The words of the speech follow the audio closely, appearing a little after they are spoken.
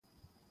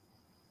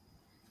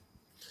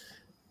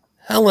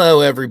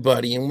Hello,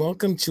 everybody, and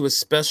welcome to a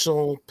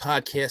special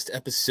podcast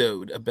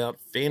episode about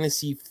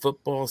Fantasy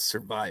Football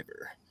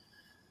Survivor.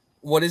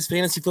 What is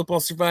Fantasy Football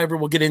Survivor?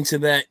 We'll get into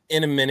that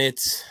in a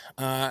minute.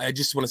 I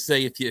just want to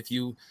say, if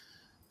you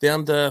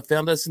found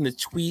us in the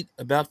tweet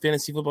about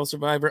Fantasy Football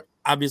Survivor,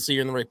 obviously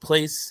you're in the right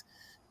place.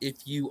 If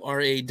you are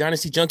a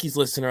Dynasty Junkies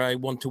listener, I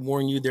want to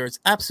warn you there is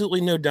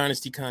absolutely no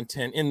Dynasty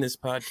content in this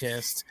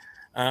podcast.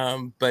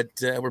 But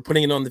we're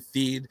putting it on the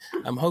feed.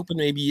 I'm hoping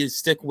maybe you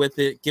stick with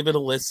it, give it a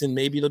listen.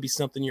 Maybe it'll be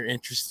something you're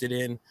interested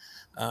in.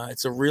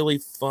 It's a really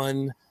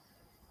fun,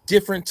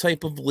 different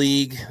type of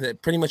league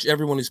that pretty much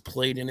everyone who's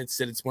played in it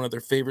said it's one of their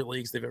favorite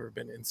leagues they've ever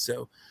been in.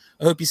 So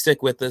I hope you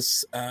stick with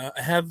us.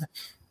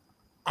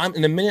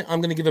 In a minute,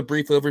 I'm going to give a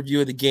brief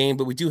overview of the game,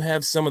 but we do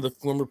have some of the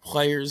former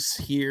players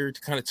here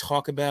to kind of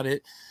talk about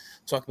it,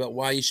 talk about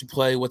why you should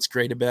play, what's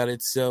great about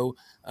it. So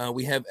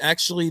we have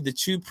actually the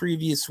two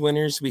previous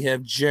winners. We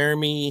have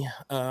Jeremy,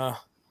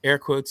 air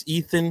quotes,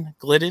 Ethan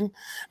Glidden.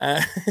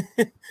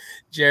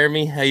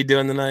 Jeremy, how you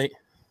doing tonight?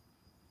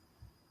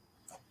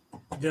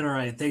 Doing all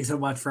right. Thanks so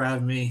much for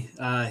having me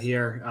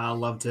here. I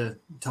love to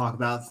talk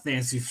about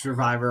Fantasy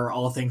Survivor,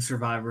 all things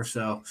Survivor.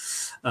 So,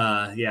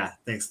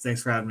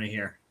 thanks for having me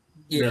here.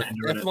 Yeah,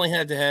 definitely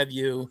had to have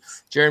you.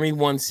 Jeremy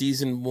won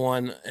season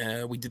one.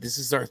 This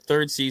is our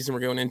third season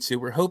we're going into.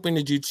 We're hoping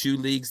to do 2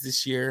 leagues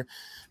this year.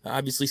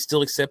 Obviously,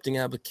 still accepting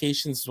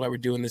applications. That's why we're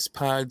doing this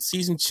pod.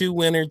 Season 2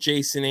 winner,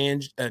 Jason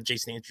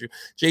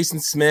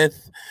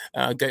Smith.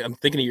 I'm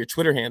thinking of your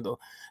Twitter handle.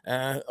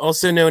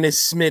 Also known as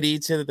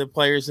Smitty to the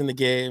players in the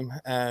game.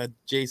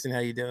 Jason, how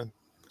you doing?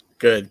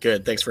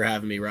 Good. Thanks for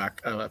having me,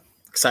 Rock.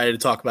 Excited to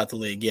talk about the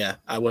league. Yeah,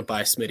 I went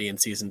by Smitty in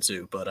season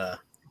 2,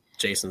 but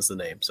Jason's the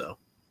name, so.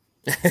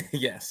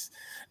 Yes.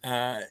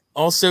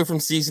 Also from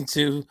season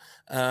 2,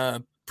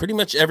 pretty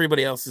much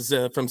everybody else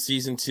is from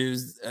season 2.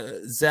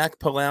 Zach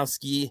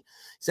Pulowski.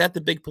 He's at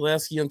the Big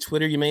Pulowski on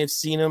Twitter. You may have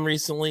seen him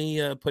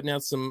recently putting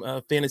out some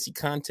fantasy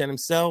content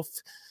himself.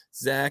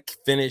 Zach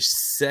finished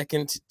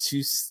second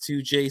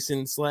to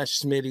Jason /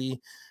 Smitty.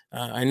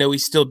 I know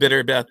he's still bitter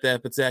about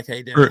that, but Zach, how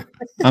you doing?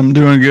 I'm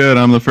doing good.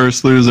 I'm the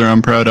first loser.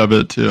 I'm proud of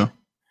it too.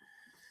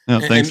 Yeah,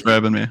 thanks for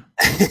having me.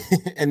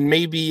 And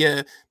maybe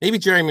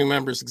Jeremy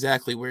remembers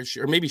exactly where,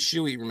 or maybe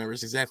Shuey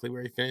remembers exactly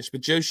where he finished.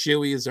 But Joe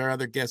Shuey is our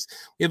other guest.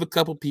 We have a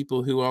couple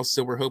people who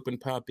also were hoping to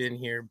pop in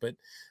here, but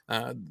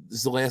this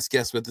is the last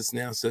guest with us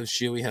now. So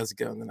Shuey, how's it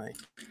going tonight?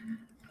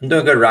 I'm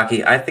doing good,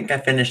 Rocky. I think I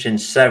finished in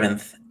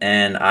 7th,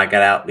 and I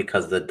got out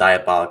because of the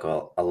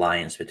diabolical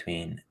alliance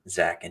between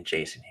Zach and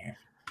Jason here.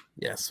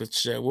 Yes,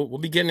 which we'll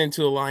be getting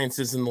into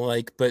alliances and the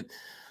like, but.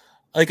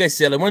 Like I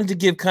said, I wanted to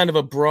give kind of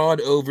a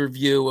broad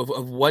overview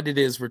of what it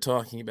is we're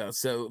talking about.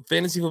 So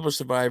Fantasy Football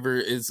Survivor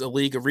is a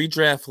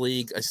redraft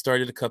league. I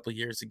started a couple of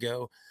years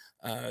ago.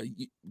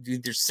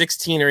 There's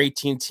 16 or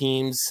 18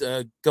 teams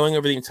going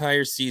over the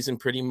entire season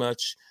pretty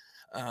much.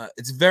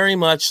 It's very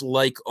much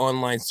like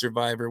online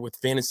Survivor with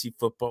fantasy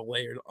football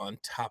layered on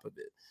top of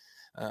it.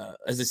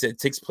 As I said, it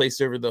takes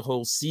place over the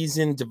whole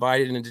season,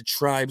 divided into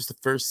tribes. The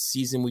first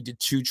season we did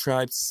 2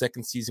 tribes. The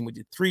second season we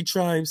did 3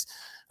 tribes.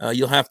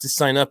 You'll have to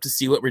sign up to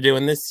see what we're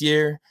doing this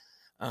year.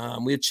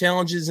 We have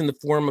challenges in the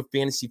form of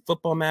fantasy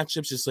football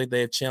matchups, just like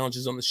they have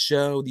challenges on the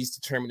show. These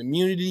determine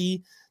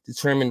immunity,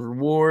 determine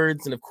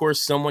rewards, and of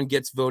course, someone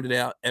gets voted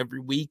out every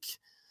week.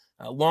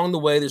 Along the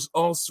way, there's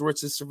all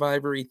sorts of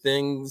survivory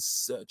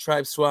things,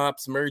 tribe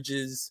swaps,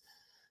 merges,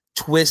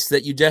 twists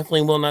that you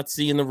definitely will not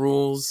see in the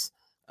rules,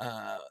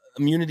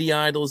 immunity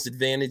idols,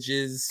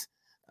 advantages.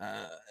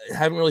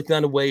 Haven't really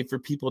found a way for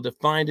people to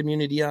find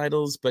immunity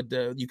idols, but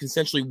you can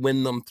essentially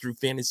win them through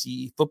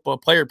fantasy football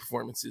player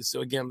performances.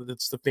 So again,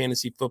 that's the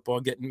fantasy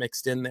football getting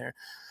mixed in there.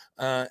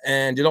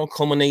 And it all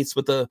culminates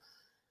with a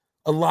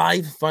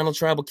live final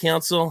tribal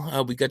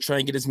council. We got to try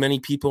and get as many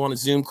people on a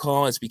Zoom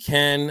call as we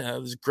can. It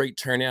was a great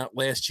turnout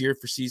last year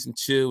for season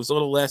 2. It was a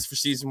little less for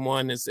season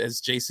 1,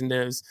 as Jason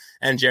knows,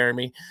 and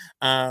Jeremy.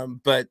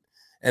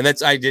 And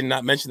I did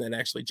not mention that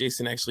actually.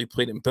 Jason actually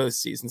played in both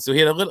seasons, so he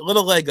had a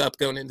little leg up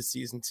going into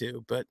season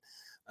 2. But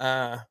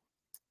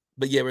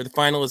yeah, where the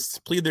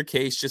finalists plead their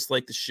case, just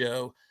like the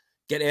show,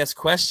 get asked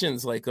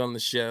questions like on the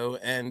show,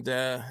 and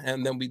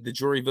then the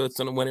jury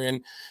votes on a winner.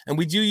 And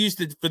we do use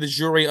for the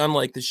jury,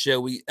 unlike the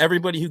show,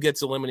 everybody who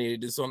gets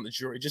eliminated is on the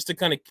jury, just to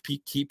kind of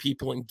keep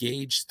people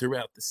engaged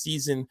throughout the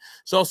season.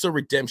 It's also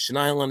Redemption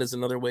Island is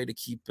another way to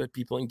keep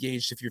people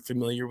engaged. If you're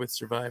familiar with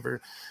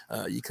Survivor,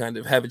 you kind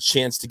of have a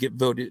chance to get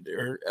voted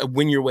or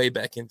win your way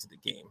back into the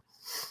game.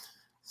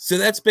 So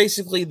that's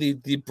basically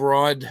the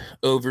broad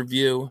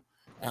overview.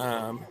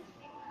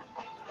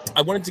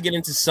 I wanted to get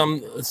into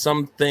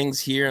some things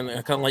here, and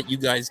I kind of let you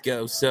guys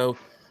go. So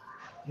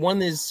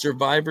one is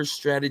Survivor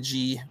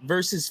strategy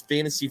versus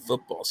fantasy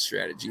football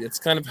strategy. That's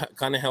kind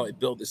of how I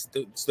build this.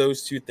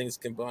 Those two things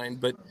combined.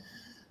 But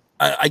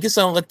I guess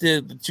I'll let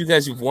the 2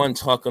 guys who've won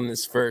talk on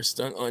this first,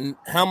 on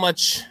how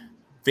much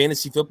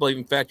fantasy football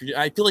even factored in.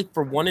 I feel like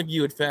for one of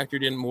you, it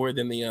factored in more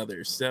than the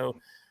others. So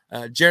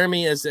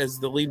Jeremy, as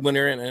the lead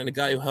winner and a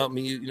guy who helped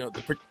me,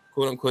 the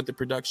quote unquote the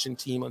production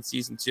team on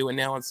season 2 and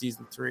now on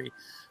season 3.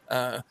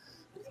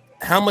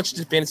 how much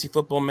does fantasy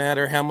football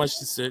matter? How much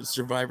does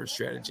Survivor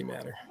strategy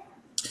matter?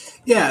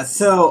 Yeah.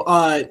 So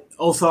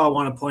also, I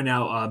want to point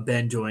out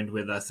Ben joined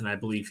with us, and I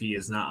believe he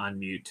is not on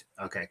mute.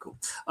 Okay, cool.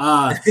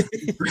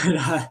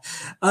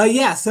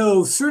 Yeah.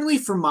 So certainly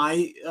for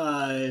my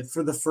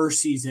for the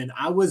first season,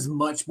 I was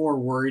much more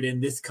worried,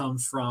 and this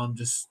comes from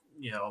just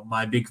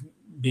my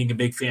being a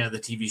big fan of the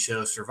TV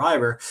show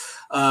Survivor,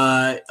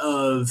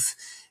 of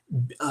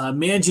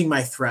managing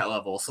my threat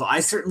level. So I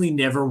certainly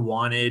never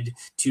wanted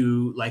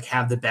to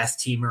have the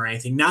best team or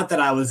anything. Not that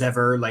I was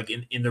ever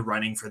in the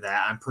running for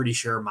that. I'm pretty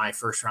sure my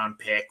first round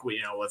pick,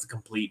 was a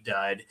complete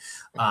dud.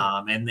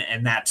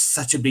 And that's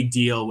such a big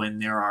deal when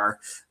there are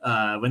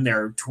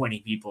 20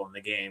 people in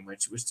the game,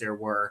 which there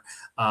were,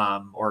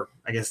 or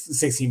I guess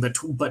 16,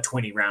 but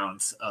 20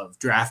 rounds of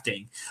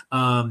drafting.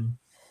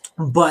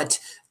 But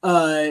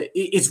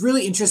it's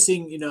really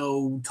interesting,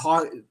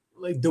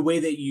 the way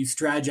that you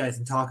strategize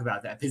and talk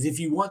about that, because if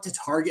you want to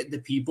target the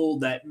people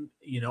that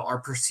are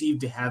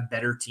perceived to have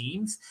better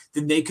teams,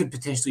 then they could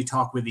potentially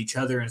talk with each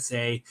other and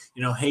say,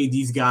 hey,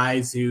 these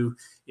guys who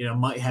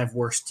might have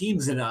worse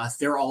teams than us,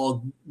 they're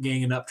all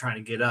ganging up trying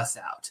to get us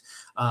out.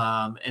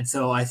 And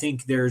so I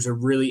think there's a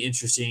really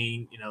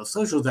interesting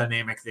social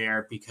dynamic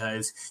there,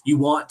 because you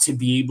want to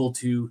be able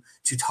to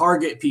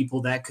target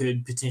people that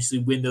could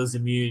potentially win those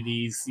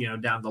immunities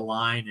down the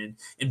line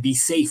and be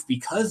safe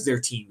because their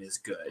team is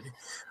good.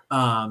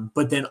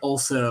 But then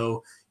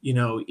also,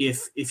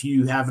 if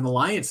you have an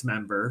alliance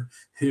member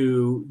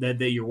that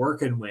you're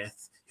working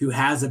with who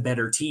has a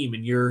better team,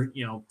 and you're,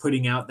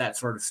 putting out that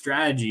sort of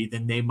strategy,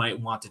 then they might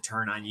want to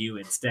turn on you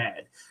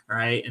instead.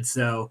 Right. And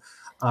so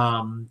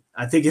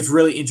I think it's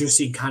really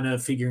interesting kind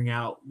of figuring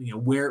out,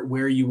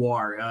 where you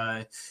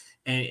are,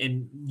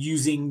 and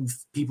using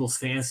people's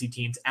fantasy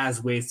teams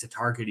as ways to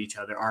target each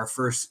other. Our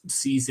first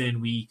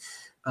season,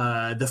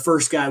 the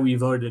first guy we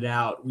voted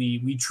out,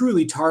 we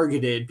truly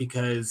targeted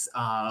because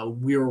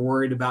we were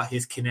worried about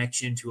his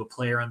connection to a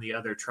player on the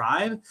other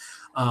tribe.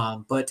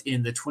 But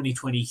in the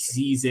 2020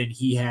 season,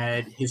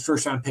 his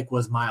first round pick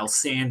was Miles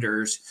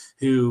Sanders,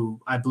 who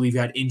I believe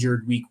got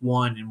injured week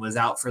 1 and was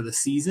out for the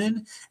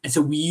season. And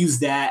so we used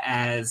that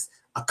as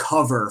a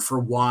cover for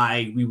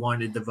why we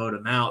wanted to vote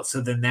him out. So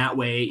then that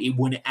way it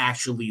wouldn't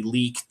actually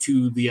leak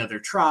to the other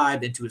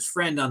tribe and to his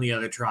friend on the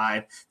other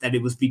tribe that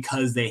it was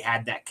because they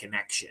had that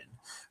connection.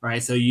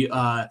 Right. So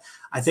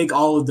I think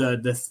all of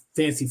the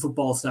fantasy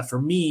football stuff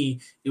for me,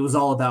 it was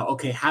all about,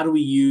 okay, how do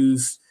we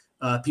use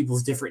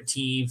people's different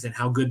teams and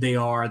how good they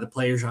are, the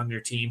players on their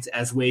teams,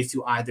 as ways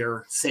to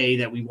either say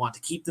that we want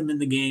to keep them in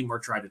the game or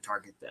try to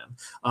target them.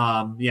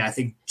 I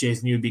think,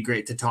 Jason, you would be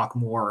great to talk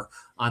more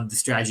on the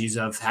strategies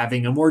of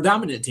having a more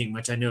dominant team,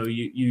 which I know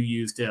you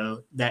used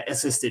that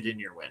assisted in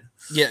your win.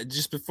 Yeah,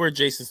 just before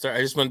Jason started,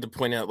 I just wanted to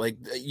point out,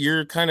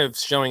 you're kind of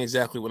showing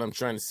exactly what I'm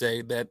trying to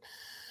say, that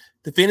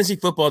the fantasy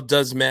football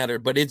does matter,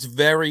 but it's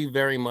very,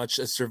 very much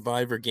a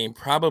Survivor game,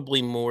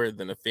 probably more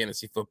than a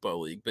fantasy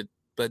football league. But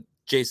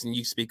Jason,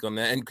 you speak on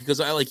that. And because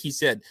like he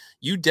said,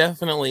 you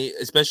definitely,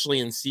 especially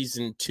in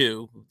season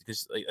 2,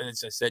 because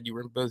as I said, you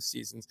were in both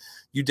seasons,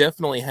 you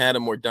definitely had a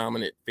more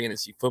dominant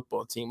fantasy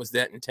football team. Was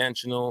that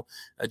intentional?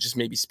 Just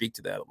maybe speak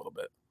to that a little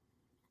bit.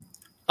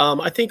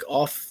 I think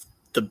off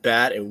the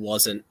bat, it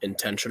wasn't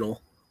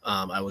intentional.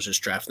 I was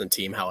just drafting the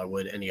team how I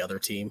would any other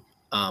team.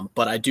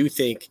 But I do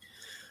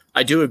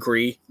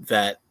agree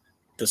that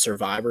the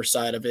Survivor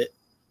side of it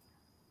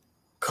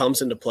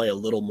comes into play a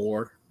little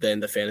more than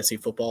the fantasy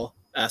football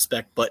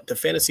aspect, but the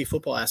fantasy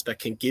football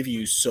aspect can give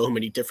you so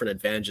many different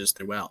advantages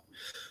throughout.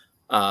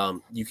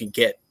 You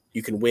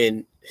can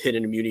win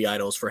hidden immunity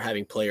idols for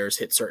having players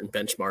hit certain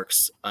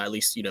benchmarks, at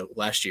least,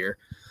 last year,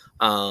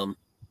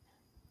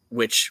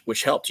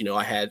 which helped.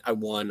 I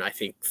won, I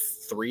think,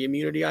 3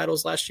 immunity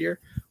idols last year,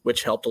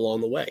 which helped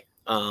along the way.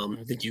 I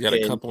think you got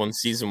a couple in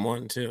season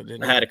 1 too,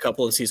 didn't you? I had a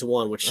couple in season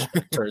 1, which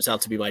turns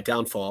out to be my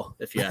downfall,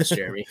 if you ask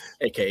Jeremy,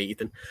 aka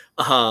Ethan.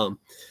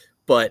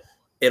 But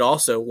it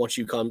also, once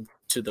you come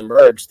to the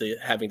merge,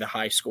 having the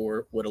high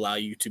score would allow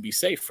you to be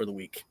safe for the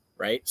week,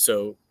 right?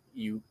 So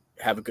you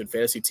have a good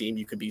fantasy team,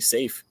 you could be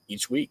safe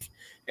each week.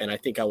 And I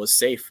think I was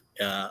safe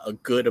a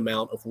good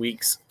amount of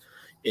weeks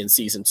in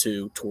season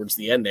 2 towards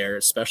the end there,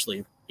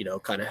 especially,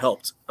 kind of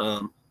helped.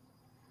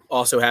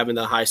 Also having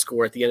the high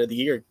score at the end of the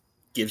year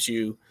gave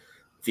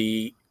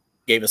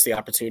us the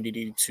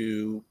opportunity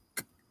to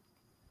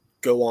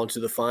go on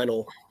to the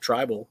final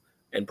tribal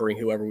and bring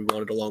whoever we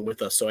wanted along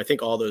with us. So I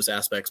think all those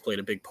aspects played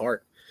a big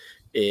part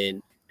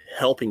in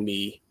helping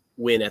me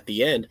win at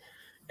the end.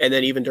 And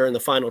then even during the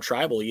final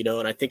tribal,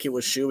 and I think it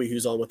was Shuey,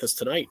 who's on with us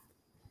tonight,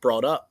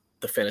 brought up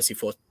the fantasy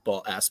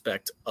football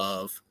aspect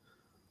of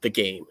the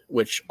game,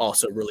 which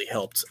also really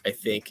helped, I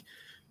think,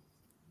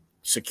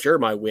 secure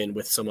my win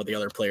with some of the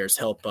other players,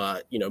 help,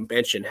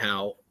 mention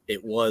how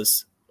it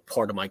was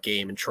part of my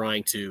game and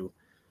trying to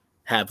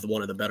have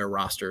one of the better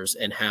rosters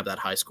and have that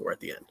high score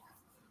at the end.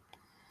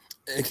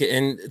 Okay,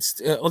 and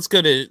let's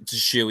go to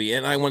Shuey,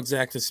 and I want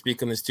Zach to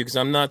speak on this too, because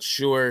I'm not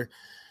sure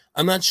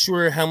I'm not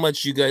sure how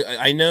much you guys.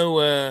 I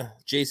know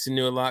Jason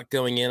knew a lot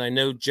going in. I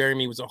know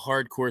Jeremy was a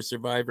hardcore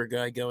Survivor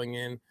guy going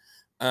in.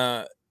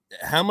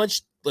 How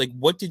much, like,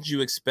 what did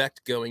you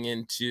expect going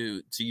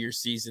into your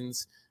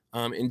seasons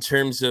in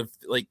terms of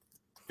like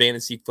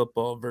fantasy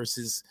football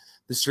versus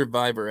the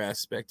Survivor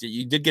aspect?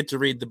 You did get to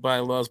read the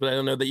bylaws, but I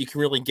don't know that you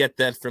can really get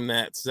that from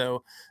that.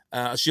 So,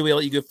 should we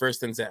let you go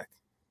first, then Zach?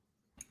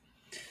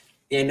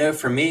 Yeah, no,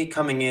 for me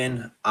coming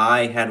in,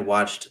 I had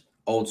watched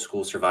old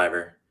school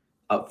Survivor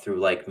up through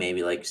like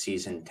maybe like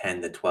season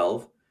 10 to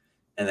 12.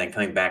 And then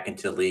coming back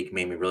into the league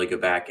made me really go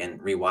back and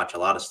rewatch a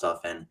lot of stuff.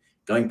 And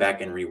going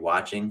back and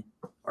rewatching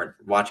or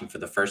watching for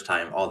the first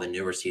time, all the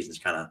newer seasons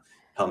kind of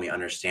helped me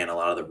understand a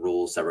lot of the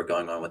rules that were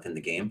going on within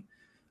the game.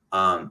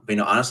 But,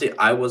 honestly,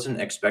 I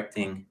wasn't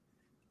expecting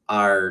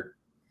our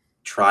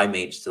tribe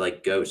mates to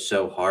like go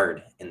so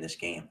hard in this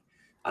game.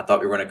 I thought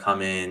we were going to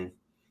come in,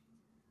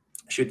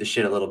 shoot the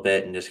shit a little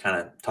bit and just kind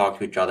of talk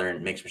to each other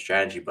and make some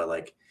strategy. But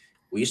like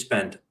we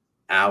spent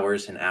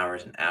hours and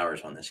hours and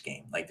hours on this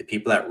game. Like the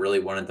people that really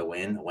wanted to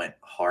win went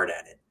hard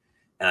at it.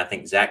 And I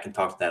think Zach can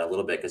talk to that a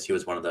little bit because he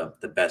was one of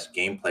the best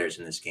game players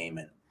in this game.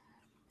 And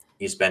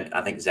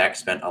I think Zach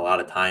spent a lot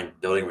of time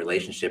building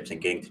relationships and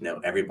getting to know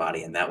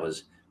everybody. And that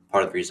was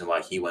part of the reason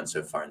why he went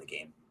so far in the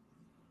game.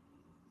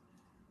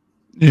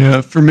 Yeah,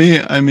 for me,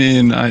 I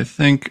mean, I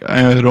think I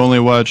had only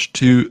watched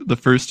the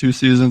first 2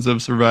 seasons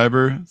of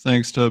Survivor,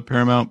 thanks to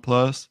Paramount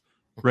Plus,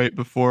 right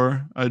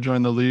before I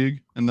joined the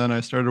league, and then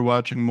I started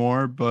watching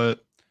more.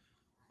 But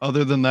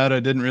other than that, I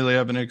didn't really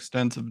have an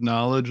extensive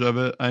knowledge of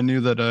it. I knew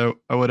that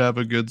I would have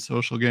a good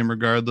social game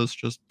regardless,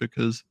 just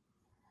because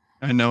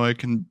I know I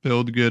can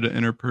build good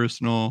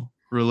interpersonal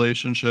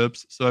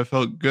relationships. So I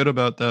felt good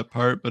about that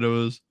part, but it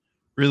was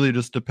really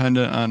just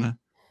dependent on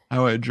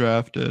how I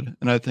drafted.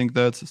 And I think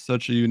that's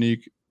such a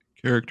unique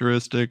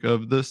characteristic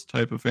of this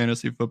type of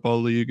fantasy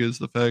football league is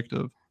the fact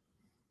of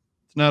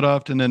it's not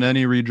often in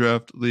any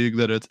redraft league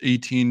that it's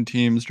 18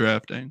 teams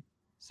drafting.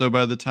 So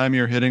by the time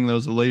you're hitting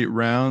those late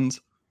rounds,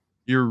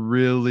 you're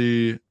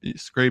really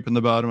scraping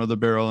the bottom of the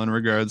barrel in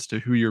regards to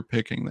who you're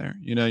picking there.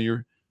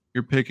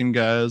 You're picking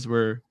guys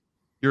where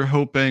you're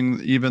hoping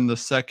even the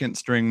second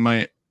string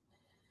might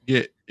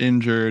get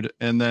injured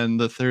and then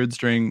the third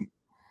string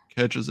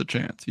catches a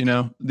chance.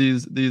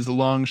 These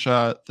long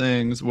shot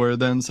things where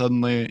then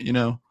suddenly,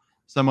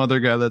 some other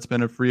guy that's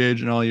been a free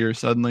agent all year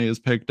suddenly is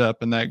picked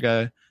up and that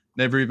guy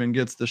never even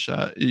gets the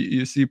shot.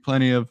 You see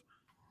plenty of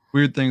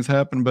weird things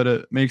happen, but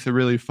it makes it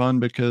really fun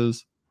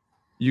because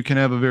you can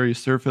have a very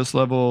surface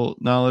level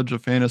knowledge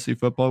of fantasy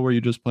football where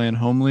you just play in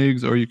home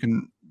leagues, or you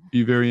can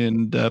be very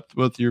in depth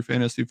with your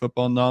fantasy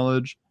football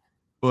knowledge.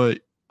 But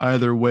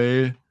either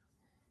way,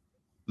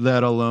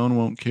 that alone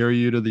won't carry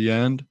you to the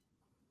end.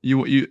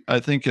 I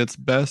think it's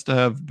best to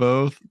have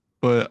both,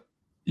 but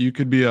you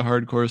could be a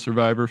hardcore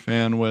Survivor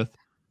fan with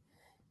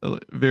a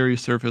very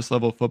surface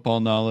level football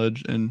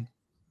knowledge and,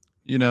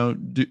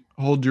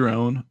 hold your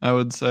own, I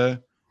would say.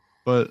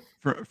 But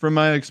from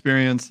my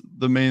experience,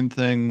 the main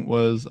thing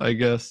was, I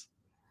guess,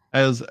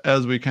 as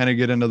we kind of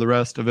get into the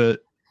rest of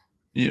it,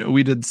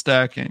 we did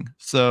stacking.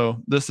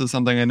 So this is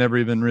something I never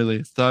even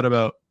really thought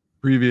about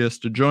previous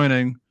to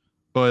joining,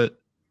 but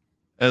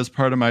as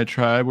part of my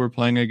tribe, we're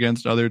playing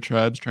against other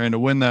tribes trying to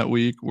win that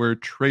week. We're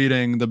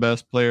trading the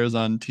best players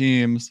on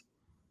teams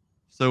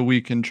so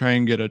we can try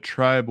and get a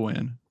tribe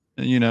win.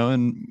 And,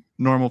 in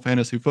normal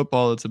fantasy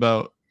football, it's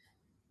about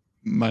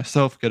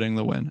myself getting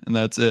the win, and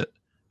that's it.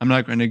 I'm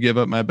not going to give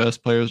up my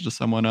best players to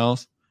someone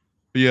else,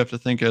 but you have to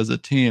think as a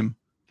team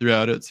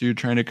throughout it. So you're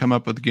trying to come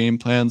up with game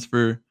plans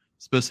for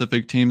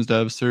specific teams to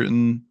have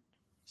certain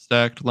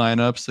stacked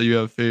lineups so you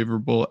have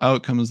favorable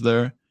outcomes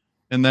there.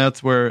 And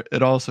that's where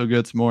it also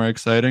gets more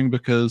exciting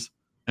because,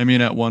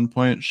 at one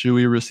point,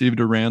 Shuey received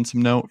a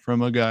ransom note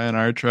from a guy in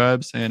our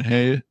tribe saying,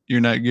 hey,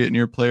 you're not getting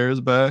your players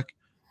back.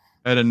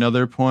 At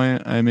another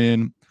point,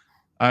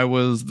 I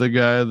was the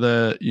guy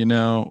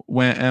that,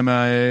 went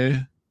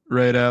MIA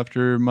right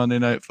after Monday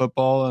Night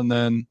Football and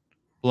then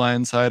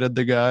blindsided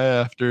the guy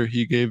after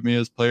he gave me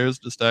his players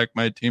to stack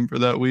my team for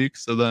that week.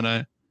 So then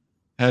I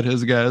had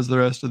his guys the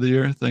rest of the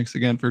year. Thanks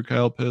again for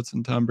Kyle Pitts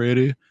and Tom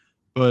Brady.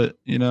 But,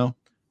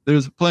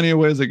 there's plenty of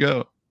ways to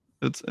go.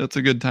 It's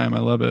a good time. I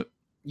love it.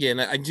 Yeah,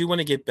 and I do want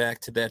to get back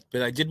to that,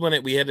 but I did want to.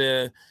 We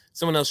had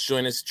someone else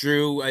join us,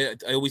 Drew. I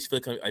always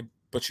feel like I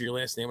butcher your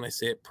last name when I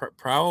say it.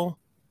 Prowl.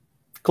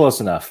 Close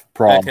enough.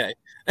 Prowl. Okay.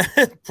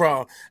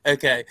 Prowl.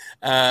 Okay.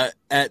 At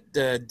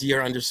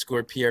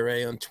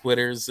DR_PRA on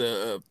Twitter's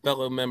a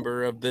fellow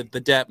member of the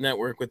DAP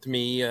network with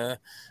me.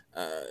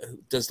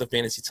 Does the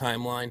fantasy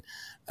timeline.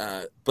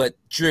 But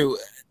Drew,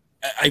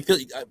 I feel,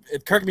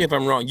 correct me if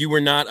I'm wrong, you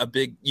were not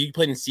you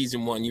played in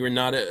season 1. You were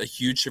not a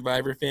huge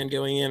Survivor fan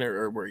going in,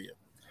 or were you?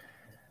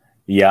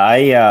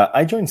 Yeah,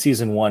 I joined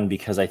season 1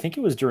 because I think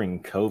it was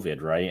during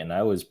COVID, right? And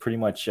I was pretty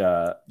much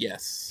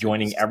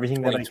joining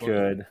everything that I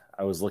could.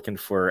 I was looking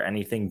for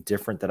anything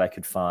different that I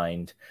could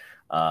find.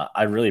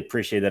 I really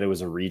appreciate that it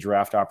was a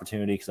redraft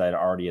opportunity because I had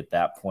already at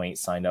that point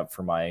signed up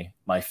for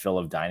my fill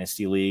of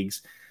dynasty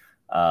leagues.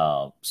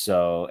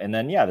 So, and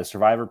then, the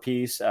Survivor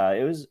piece,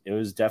 it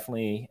was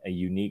definitely a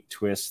unique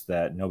twist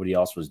that nobody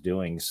else was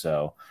doing.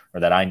 So, or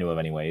that I knew of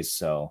anyways.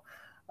 So,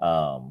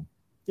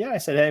 I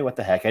said, hey, what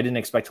the heck? I didn't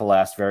expect to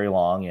last very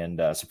long,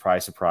 and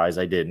surprise, surprise,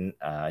 I didn't.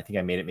 I think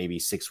I made it maybe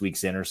 6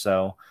 weeks in or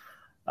so.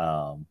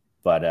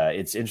 But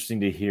it's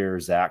interesting to hear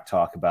Zach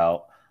talk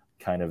about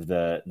kind of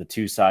the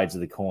two sides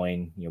of the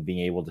coin,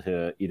 being able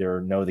to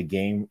either know the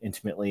game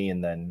intimately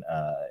and then,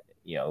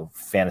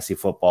 fantasy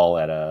football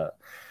at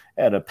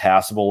a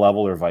passable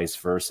level or vice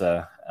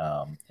versa.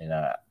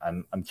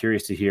 I'm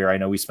curious to hear, I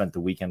know we spent the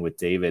weekend with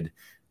David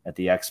at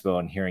the Expo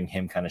and hearing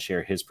him kind of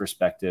share his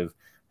perspective,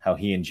 how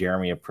he and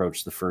Jeremy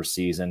approached the first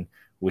season,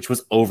 which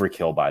was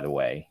overkill, by the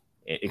way.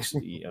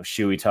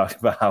 Shuey talked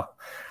about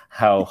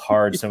how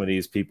hard some of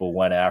these people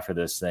went after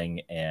this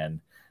thing. And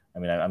I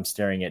mean, I'm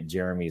staring at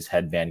Jeremy's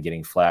headband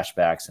getting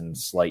flashbacks and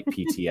slight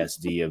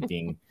PTSD of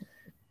being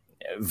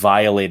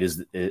violated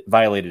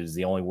is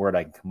the only word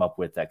I can come up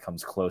with that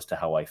comes close to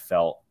how I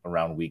felt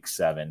around week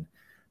 7.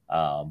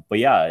 But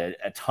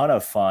a ton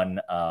of fun.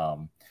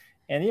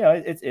 And,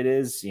 it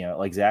is,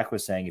 like Zach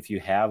was saying, if you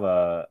have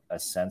a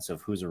sense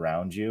of who's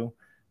around you,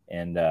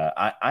 and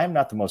I'm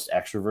not the most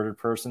extroverted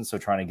person, so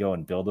trying to go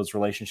and build those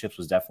relationships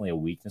was definitely a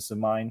weakness of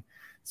mine.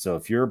 So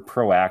if you're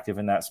proactive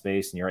in that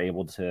space and you're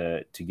able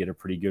to get a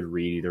pretty good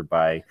read either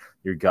by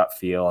your gut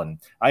feel, and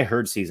I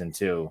heard season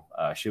 2,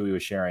 Shuey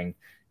was sharing,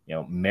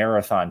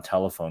 marathon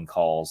telephone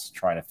calls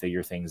trying to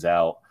figure things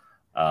out.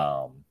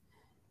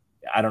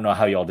 I don't know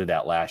how y'all did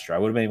that last year. I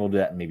would have been able to do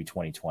that in maybe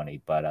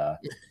 2020, but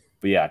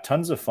yeah,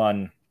 tons of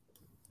fun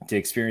to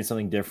experience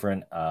something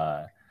different.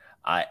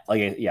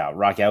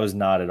 Rocky, I was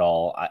not at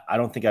all. I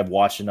don't think I've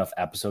watched enough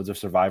episodes of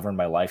Survivor in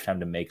my lifetime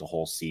to make a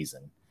whole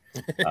season.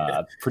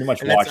 Pretty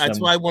much watched them. That's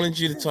why I wanted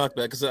you to talk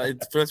about, because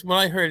that's what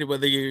I heard.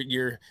 Whether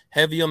you're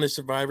heavy on the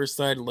Survivor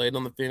side, light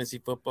on the fantasy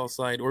football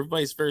side, or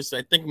vice versa,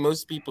 I think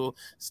most people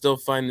still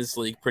find this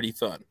league pretty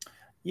fun.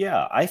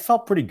 Yeah, I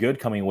felt pretty good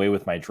coming away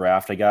with my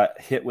draft. I got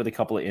hit with a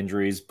couple of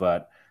injuries,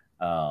 but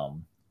I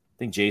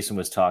think Jason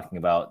was talking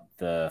about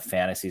the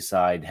fantasy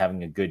side,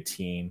 having a good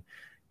team,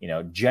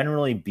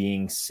 generally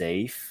being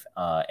safe.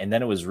 And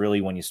then it was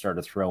really when you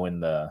started to throw in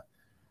the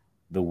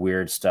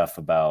weird stuff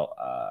about,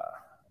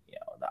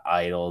 the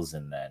idols,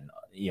 and then,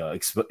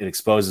 it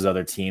exposes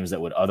other teams that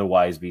would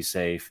otherwise be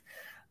safe.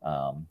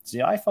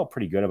 So, I felt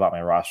pretty good about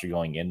my roster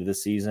going into the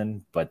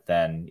season, but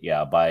then,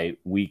 by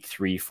week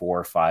 3,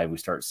 4, 5, we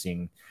start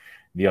seeing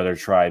the other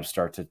tribes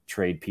start to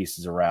trade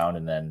pieces around.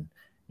 And then,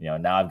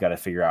 now I've got to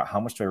figure out how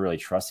much do I really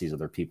trust these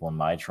other people in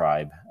my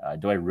tribe?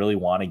 Do I really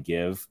want to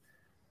give,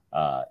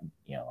 I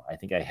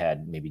think I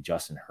had maybe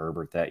Justin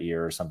Herbert that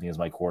year or something as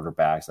my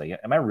quarterbacks. Like,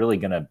 am I really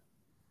going to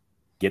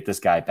get this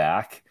guy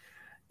back?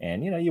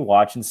 And, you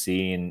watch and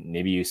see, and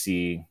maybe you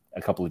see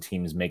a couple of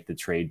teams make the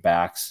trade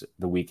backs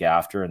the week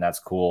after, and that's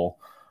cool.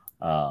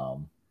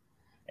 And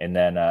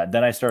then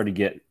I started to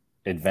get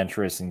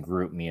adventurous and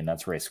group me, and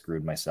that's where I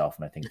screwed myself.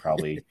 And I think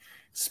probably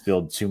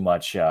spilled too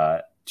much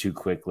too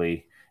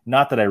quickly.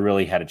 Not that I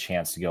really had a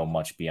chance to go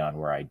much beyond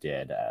where I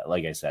did.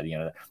 Like I said,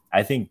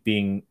 I think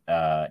being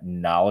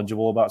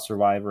knowledgeable about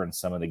Survivor and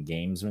some of the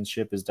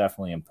gamesmanship is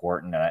definitely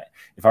important. And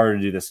if I were to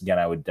do this again,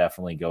 I would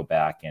definitely go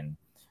back and,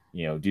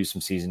 do some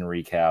season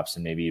recaps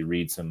and maybe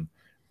read some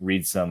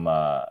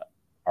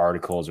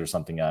articles or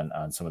something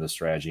on some of the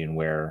strategy and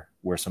where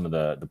some of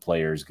the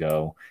players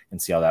go,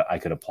 and see how that I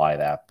could apply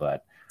that.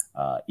 But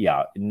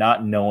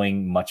not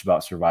knowing much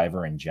about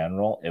Survivor in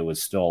general, it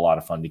was still a lot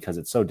of fun because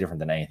it's so different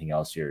than anything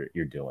else you're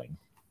doing.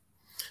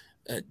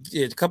 A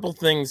couple of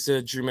things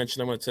Drew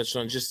mentioned I want to touch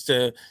on. Just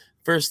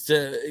first,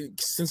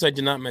 since I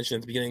did not mention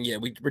at the beginning,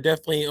 we're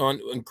definitely on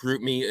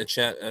GroupMe,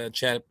 a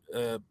chat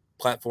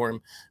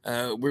platform.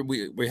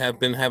 We have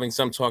been having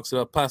some talks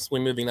about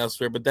possibly moving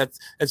elsewhere, but that's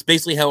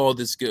basically how all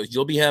this goes.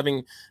 You'll be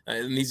having,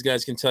 and these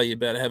guys can tell you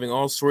about it, having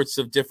all sorts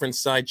of different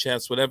side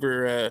chats,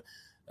 whatever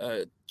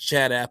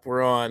chat app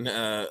we're on,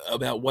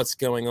 about what's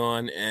going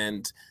on.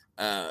 And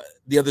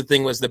the other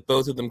thing was that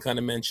both of them kind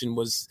of mentioned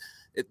was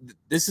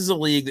this is a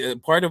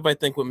league, part of I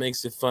think what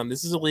makes it fun,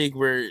 this is a league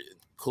where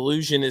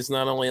collusion is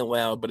not only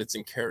allowed, but it's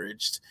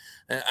encouraged.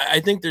 I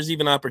think there's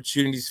even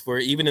opportunities for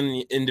it, even in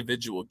the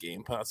individual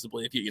game,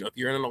 possibly. If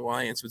you're in an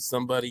alliance with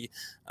somebody,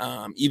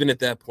 even at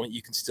that point,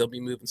 you can still be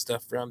moving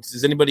stuff around.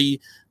 Does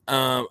anybody,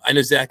 I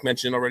know Zach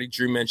mentioned already,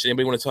 Drew mentioned,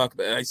 anybody want to talk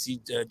about it? I see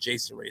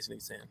Jason raising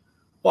his hand.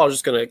 Well, I was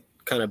just going to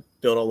kind of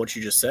build on what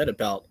you just said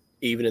about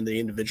even in the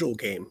individual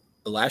game.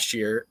 Last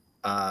year,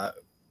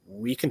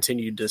 we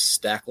continued to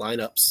stack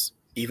lineups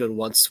even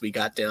once we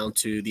got down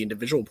to the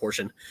individual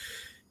portion.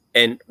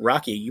 And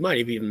Rocky, you might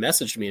have even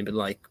messaged me and been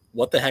like,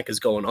 what the heck is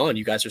going on?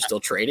 You guys are still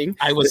trading?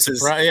 I was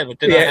surprised, but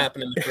did not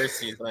happen in the first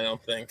season, I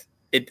don't think.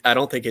 I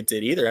don't think it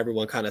did either.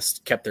 Everyone kind of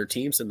kept their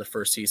teams in the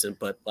first season.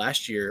 But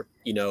last year,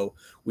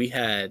 we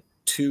had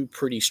 2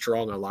 pretty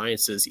strong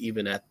alliances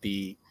even at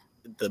the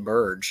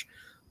merge.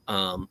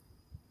 And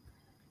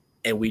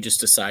we just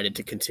decided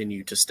to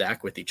continue to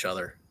stack with each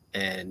other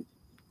and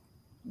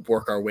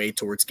work our way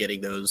towards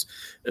getting those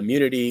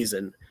immunities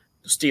and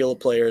steal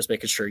players,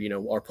 making sure,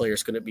 our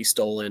players couldn't be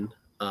stolen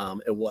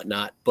and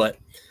whatnot. But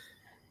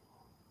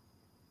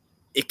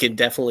it can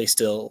definitely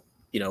still,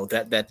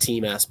 that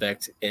team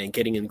aspect and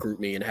getting in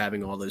GroupMe and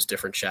having all those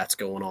different chats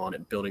going on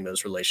and building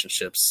those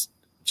relationships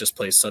just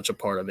plays such a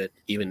part of it,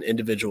 even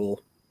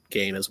individual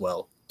game as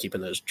well,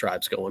 keeping those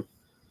tribes going.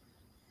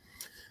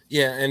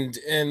 Yeah,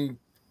 and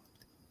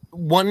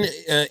one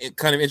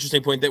kind of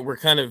interesting point that we're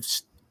kind of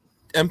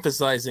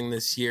emphasizing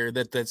this year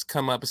that's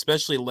come up,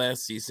 especially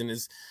last season,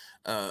 is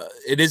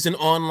it is an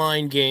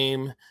online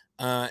game,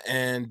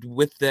 and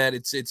with that,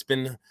 it's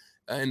been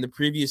in the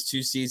previous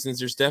 2 seasons.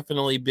 There's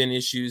definitely been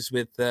issues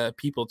with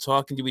people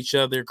talking to each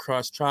other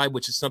cross tribe,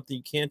 which is something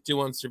you can't do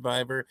on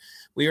Survivor.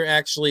 We are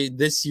actually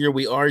this year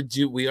we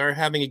are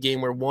having a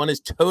game where one is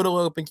total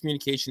open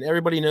communication.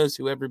 Everybody knows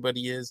who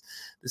everybody is.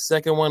 The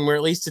second one, we're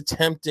at least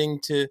attempting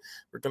to.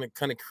 We're going to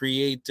kind of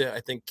create,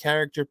 I think,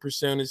 character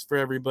personas for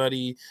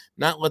everybody.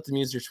 Not let them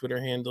use their Twitter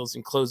handles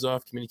and close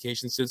off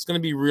communication. So it's going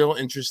to be real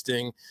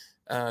interesting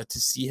to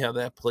see how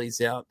that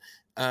plays out.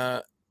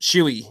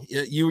 Shuey,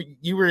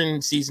 you were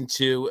in season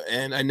 2,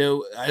 and I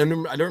don't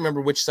remember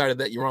which side of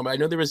that you're on, but I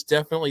know there was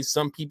definitely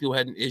some people who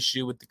had an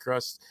issue with the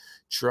cross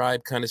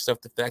tribe kind of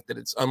stuff. The fact that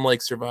it's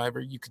unlike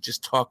Survivor, you could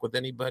just talk with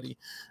anybody,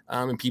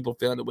 and people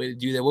found a way to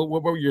do that.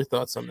 What were your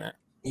thoughts on that?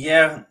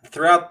 Yeah,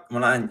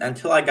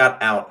 until I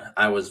got out,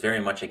 I was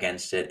very much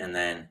against it, and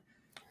then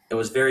it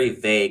was very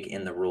vague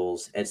in the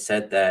rules. It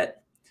said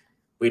that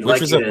we'd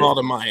like you to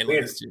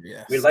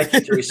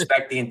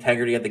respect the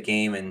integrity of the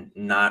game and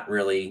not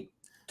really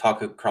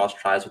talk across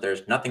tribes, but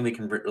there's nothing we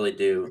can really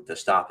do to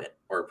stop it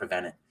or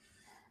prevent it.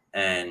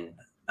 And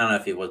I don't know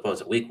if it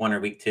was it week 1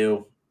 or week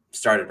 2,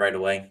 started right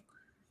away.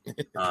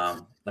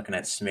 Looking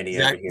at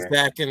Smitty over here.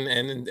 Zach and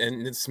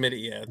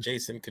Smitty, yeah.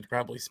 Jason could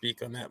probably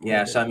speak on that.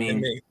 Yeah, so I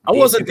mean, I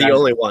wasn't the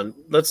only one.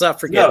 Let's not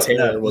forget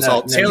Taylor was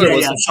talking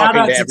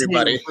to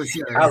everybody. For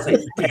sure. I was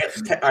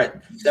like, all right,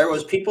 there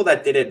was people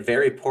that did it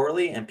very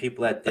poorly and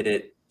people that did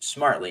it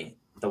smartly.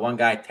 The one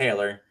guy,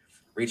 Taylor,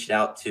 reached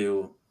out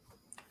to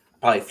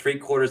probably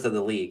 3/4 of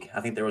the league.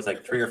 I think there was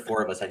like 3 or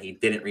 4 of us that he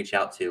didn't reach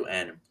out to,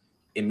 and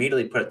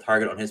immediately put a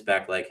target on his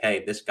back. Like,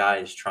 hey, this guy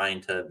is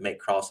trying to make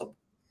cross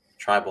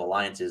tribal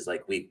alliances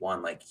like week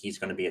 1. Like, he's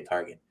going to be a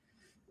target.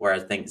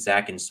 Whereas I think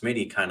Zach and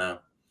Smitty kind of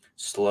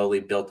slowly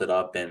built it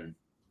up and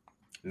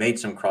made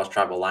some cross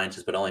tribal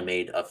alliances, but only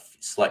made a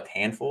select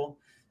handful.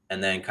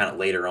 And then kind of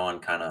later on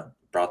kind of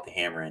brought the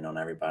hammer in on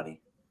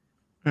everybody.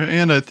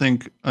 And I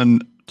think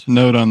to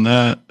note on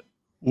that,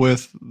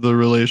 with the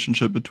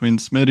relationship between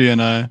Smitty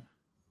and I,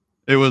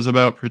 it was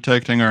about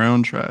protecting our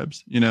own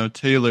tribes.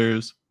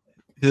 Taylor's,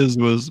 his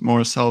was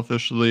more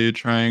selfishly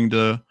trying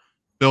to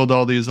build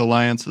all these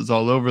alliances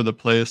all over the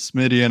place.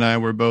 Smitty and I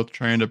were both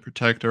trying to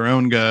protect our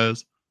own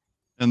guys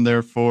and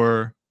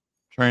therefore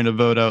trying to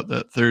vote out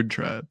that third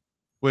tribe,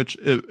 which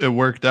it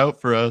worked out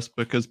for us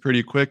because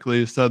pretty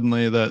quickly,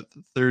 suddenly that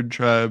third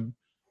tribe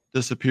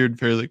disappeared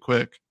fairly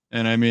quick.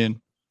 And I mean,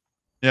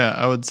 yeah,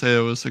 I would say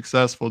it was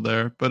successful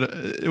there, but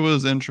it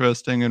was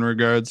interesting in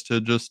regards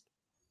to just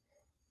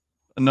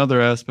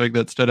another aspect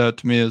that stood out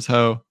to me is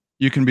how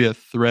you can be a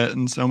threat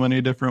in so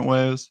many different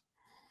ways.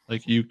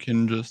 Like you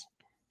can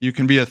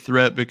be a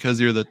threat because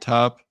you're the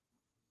top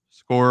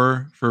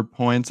scorer for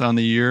points on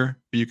the year,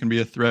 but you can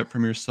be a threat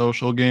from your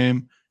social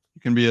game.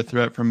 You can be a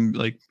threat from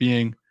like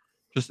being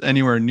just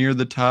anywhere near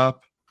the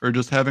top or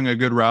just having a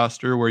good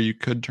roster where you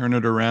could turn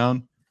it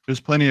around. There's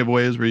plenty of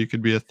ways where you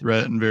could be a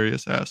threat in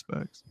various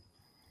aspects.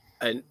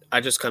 And I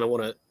just kind of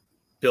want to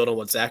build on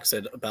what Zach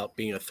said about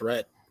being a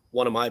threat.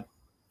 One of my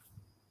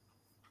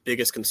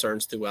biggest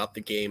concerns throughout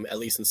the game, at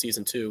least in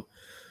season 2,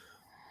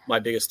 my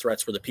biggest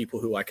threats were the people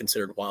who I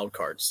considered wild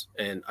cards.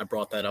 And I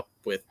brought that up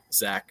with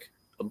Zach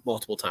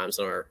multiple times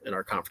in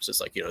our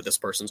conferences. Like, this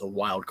person's a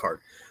wild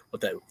card.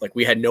 But that, like,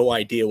 we had no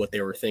idea what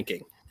they were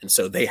thinking. And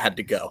so they had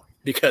to go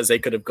because they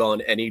could have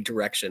gone any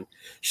direction.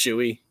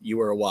 Shuey, you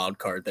were a wild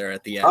card there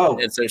at the end. Oh.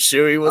 And so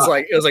Shuey was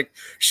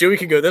Shuey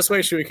could go this way.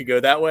 Shuey could go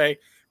that way.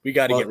 We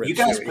got to get rid of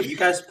Shuey. You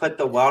guys put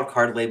the wild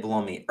card label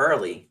on me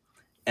early,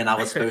 and I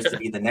was supposed to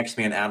be the next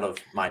man out of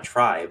my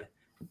tribe.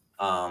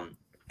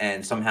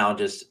 And somehow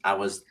I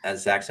was,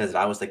 as Zach says,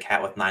 I was the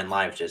cat with 9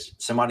 lives.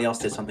 Just somebody else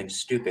did something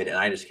stupid, and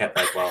I just kept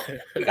like, well,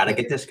 we got to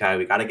get this guy.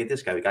 We got to get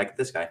this guy. We got to get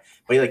this guy.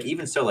 But like,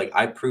 even so, like,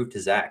 I proved to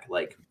Zach,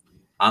 like,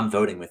 I'm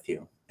voting with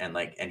you. And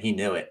he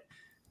knew it.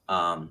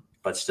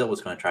 But still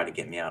was going to try to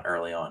get me out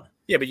early on.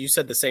 Yeah, but you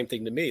said the same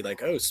thing to me,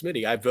 like, "Oh,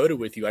 Smitty, I voted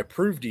with you. I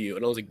proved to you,"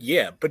 and I was like,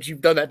 "Yeah, but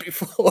you've done that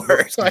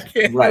before." So I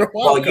can't. Right.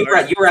 Well, you were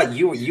at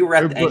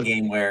the end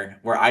game where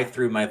I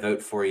threw my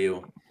vote for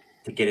you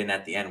to get in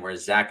at the end.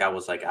 Whereas Zach, I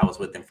was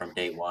with him from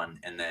day one,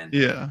 and then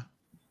yeah.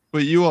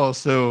 But you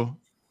also,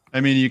 I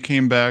mean, you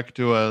came back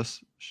to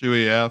us,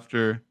 Shuey,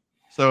 after.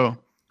 So,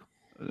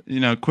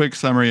 quick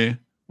summary.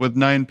 With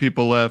 9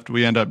 people left,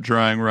 we end up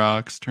drawing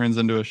rocks. Turns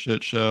into a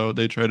shit show.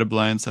 They try to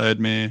blindside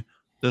me.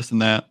 This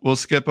and that. We'll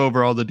skip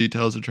over all the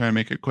details to try and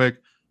make it quick.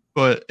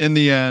 But in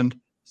the end,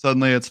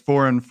 suddenly it's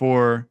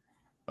 4-4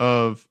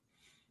 of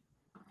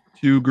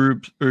two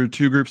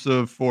groups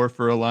of 4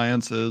 for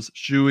alliances.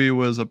 Shui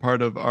was a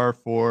part of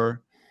R4,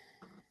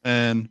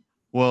 and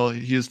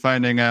he's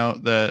finding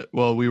out that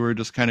we were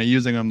just kind of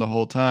using him the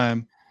whole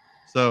time.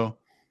 So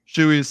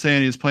Shui's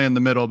saying he's playing the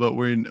middle, but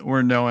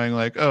we're knowing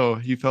like, oh,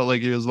 he felt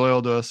like he was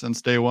loyal to us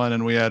since day one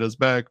and we had his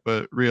back,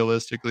 but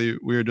realistically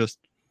we were just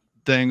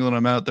dangling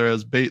him out there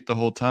as bait the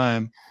whole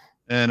time.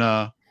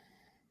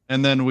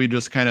 And then we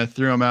just kind of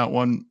threw him out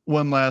one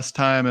last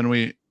time, and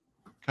we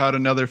caught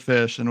another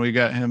fish, and we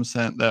got him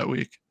sent that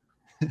week.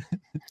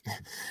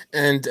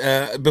 And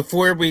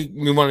before we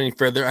move on any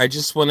further, I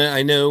just want to,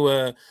 I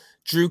know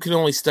Drew can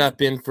only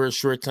stop in for a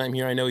short time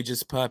here. I know he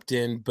just popped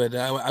in, but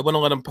I want to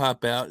let him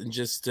pop out and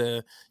just,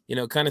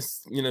 kind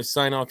of,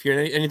 sign off here.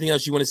 Anything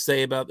else you want to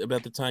say about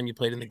the time you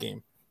played in the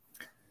game?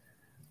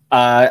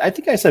 I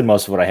think I said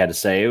most of what I had to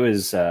say. It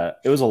was a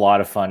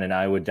lot of fun, and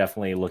I would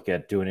definitely look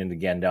at doing it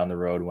again down the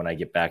road when I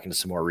get back into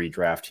some more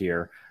redraft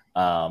here.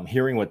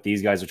 Hearing what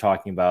these guys are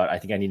talking about, I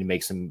think I need to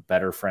make some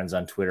better friends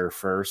on Twitter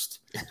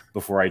first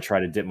before I try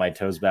to dip my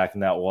toes back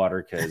in that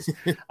water, because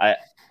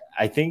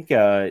I think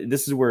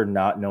this is where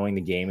not knowing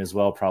the game as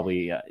well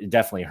probably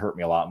definitely hurt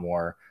me a lot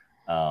more.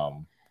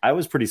 I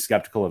was pretty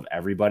skeptical of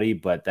everybody,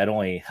 but that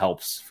only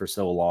helps for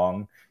so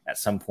long. At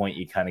some point,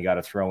 you kind of got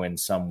to throw in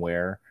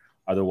somewhere.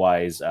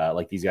 Otherwise,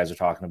 like these guys are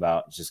talking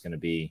about, it's just going to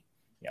be,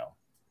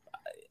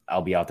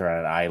 I'll be out there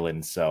on an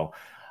island. So,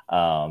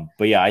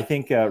 but yeah, I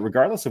think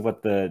regardless of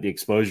what the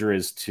exposure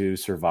is to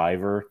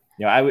Survivor,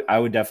 I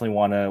would definitely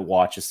want to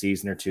watch a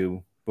season or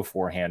two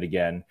beforehand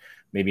again,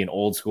 maybe an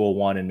old school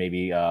one and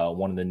maybe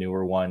one of the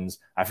newer ones.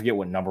 I forget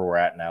what number we're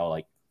at now,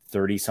 like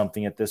 30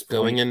 something at this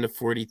point. Going into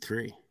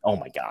 43. Oh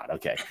my God.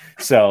 Okay.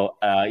 So,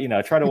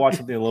 try to watch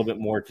something a little bit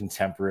more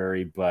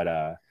contemporary,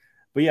 but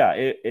yeah,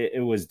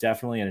 it was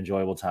definitely an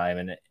enjoyable time.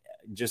 And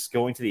just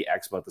going to the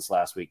expo this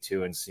last week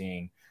too, and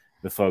seeing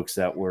the folks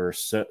that were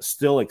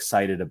still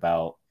excited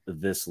about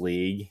this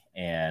league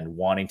and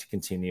wanting to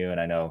continue. And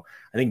I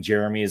think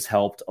Jeremy has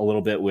helped a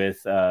little bit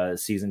with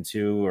season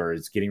 2, or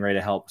is getting ready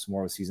to help some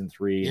more with season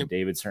 3. Yep. And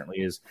David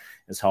certainly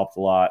has helped a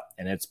lot.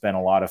 And it's been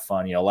a lot of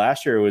fun.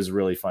 Last year it was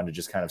really fun to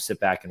just kind of sit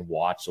back and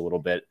watch a little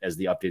bit as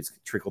the updates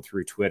trickle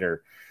through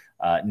Twitter,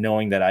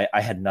 knowing that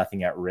I had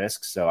nothing at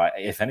risk. So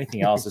if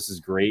anything else, this is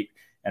great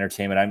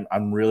entertainment.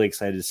 I'm really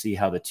excited to see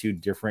how the 2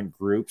 different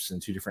groups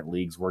and 2 different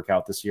leagues work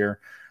out this year.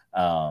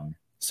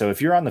 So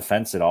if you're on the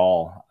fence at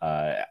all,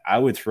 I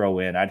would throw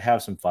in. I'd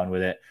have some fun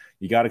with it.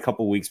 You got a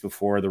couple weeks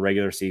before the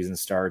regular season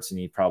starts, and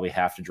you probably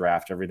have to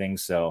draft everything.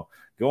 So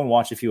go and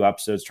watch a few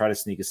episodes, try to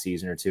sneak a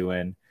season or 2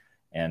 in.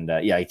 And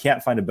you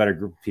can't find a better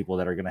group of people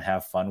that are going to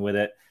have fun with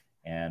it.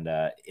 And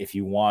if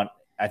you want,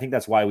 I think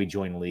that's why we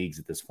join leagues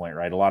at this point,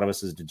 right? A lot of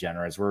us as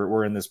degenerates,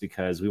 we're in this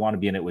because we want to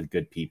be in it with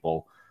good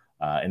people.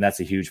 And that's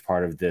a huge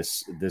part of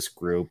this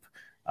group.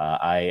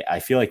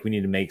 I feel like we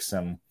need to make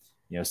some,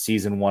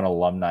 season 1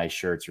 alumni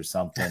shirts or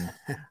something.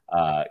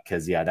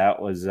 Cause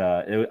that was,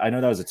 I know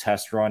that was a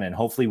test run, and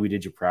hopefully we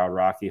did you proud,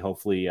 Rocky.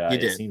 Hopefully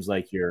it seems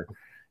like you're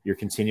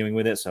continuing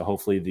with it. So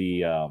hopefully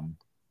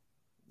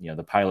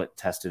the pilot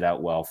tested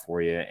out well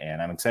for you,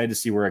 and I'm excited to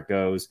see where it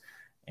goes.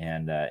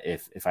 And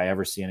if I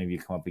ever see any of you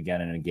come up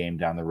again in a game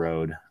down the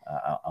road,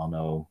 I'll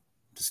know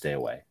to stay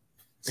away.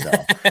 So,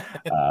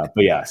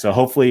 but yeah, so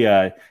hopefully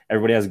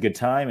everybody has a good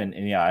time,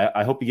 and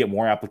I hope you get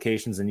more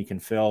applications than you can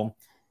fill,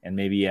 and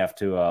maybe you have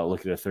to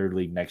look at a 3rd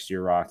league next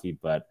year, Rocky.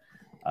 But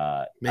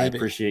I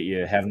appreciate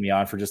you having me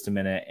on for just a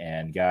minute,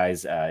 and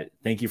guys,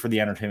 thank you for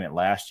the entertainment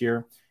last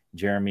year.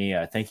 Jeremy,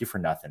 thank you for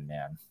nothing,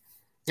 man.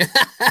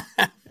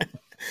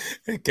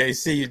 Okay,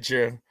 see you,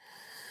 Drew.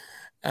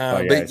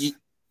 But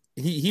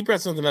he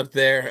brought something up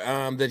there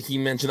that he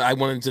mentioned. I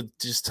wanted to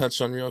just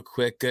touch on real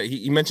quick.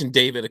 He mentioned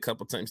David a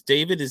couple times.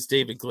 David is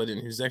David Glidden,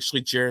 who's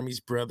actually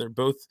Jeremy's brother.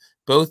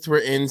 Both were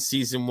in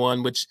season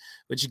 1, which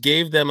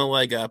gave them a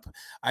leg up.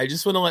 I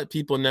just want to let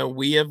people know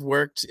we have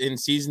worked in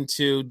season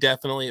 2.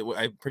 Definitely,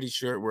 I'm pretty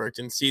sure it worked.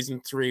 In season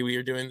 3, we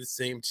are doing the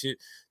same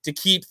to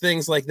keep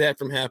things like that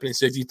from happening.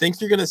 So if you think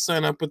you're going to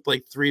sign up with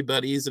like 3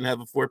 buddies and have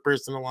a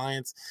 4-person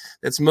alliance,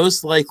 that's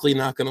most likely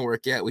not going to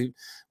work out.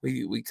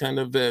 We kind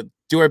of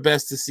do our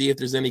best to see if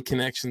there's any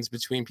connections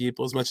between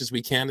people as much as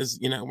we can. As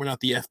we're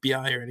not the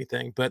FBI or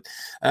anything, but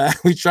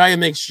we try and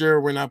make sure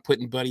we're not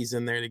putting buddies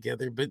in there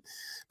together. But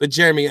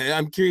Jeremy,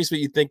 I'm curious what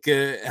you think,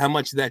 how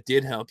much that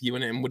did help you,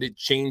 and would it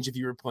change if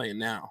you were playing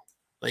now?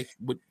 Like,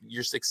 would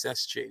your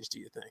success change, do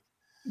you think?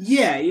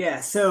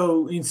 Yeah.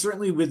 So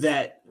certainly with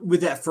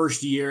that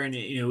first year, and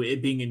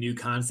it being a new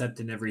concept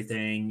and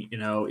everything,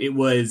 it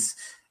was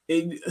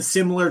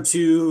similar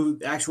to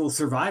actual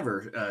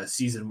Survivor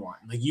season 1.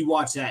 Like, you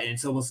watch that and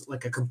it's almost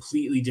like a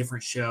completely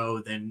different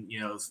show than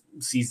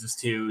seasons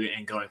 2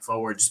 and going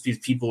forward, just because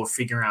people are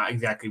figuring out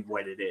exactly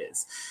what it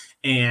is.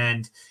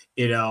 And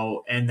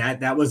and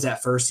that was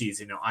that first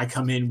season. I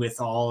come in with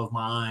all of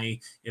my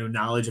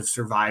knowledge of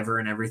Survivor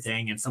and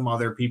everything, and some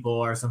other people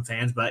are some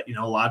fans, but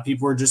a lot of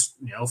people are just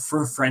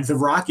for friends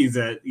of Rocky's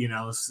that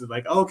so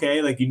like,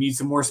 okay, like, you need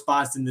some more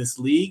spots in this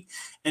league.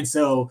 And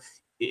so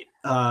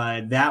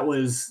that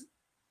was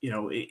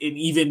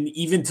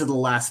even to the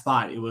last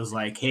spot, it was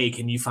like, hey,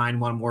 can you find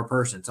one more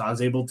person? So I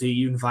was able to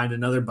even find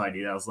another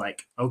buddy that was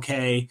like,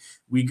 okay,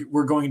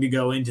 we're going to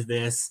go into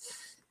this,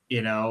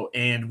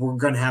 and we're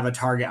going to have a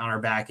target on our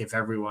back if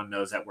everyone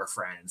knows that we're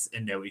friends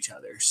and know each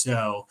other.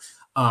 So,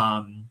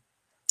 and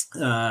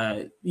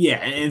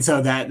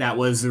so that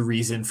was the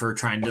reason for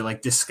trying to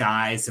like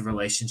disguise the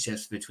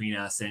relationships between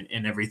us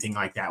and everything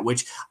like that,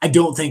 which I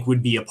don't think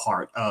would be a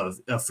part of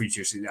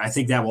future season. I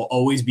think that will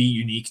always be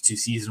unique to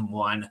season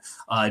 1,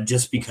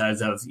 just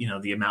because of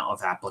the amount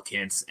of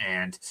applicants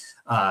and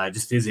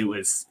just because it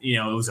was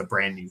a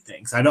brand new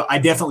thing. So I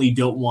definitely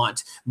don't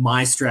want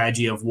my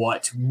strategy of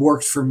what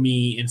worked for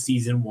me in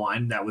season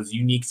 1 that was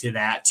unique to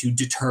that to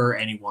deter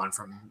anyone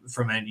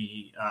from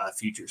any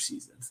future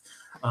seasons.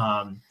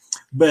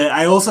 But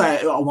I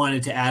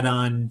wanted to add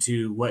on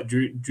to what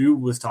Drew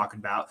was talking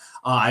about.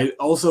 I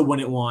also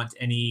wouldn't want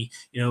any,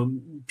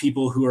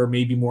 people who are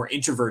maybe more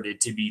introverted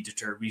to be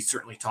deterred. We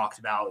certainly talked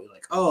about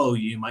like, oh,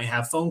 you might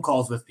have phone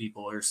calls with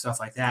people or stuff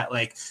like that.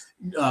 Like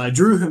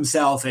Drew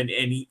himself, and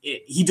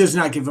he does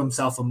not give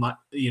himself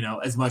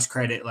as much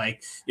credit.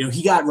 Like,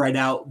 he got right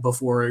out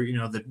before,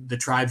 the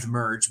tribes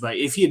merged. But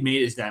if he had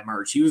made it to that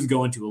merge, he was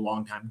going to a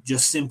long time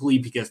just simply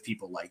because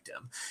people liked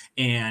him.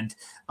 And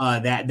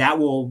that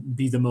will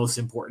be the most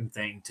important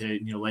thing to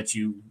let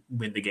you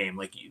win the game.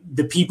 Like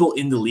the people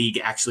in the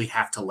league actually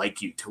have to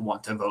like you to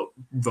want to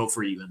vote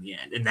for you in the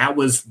end, and that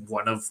was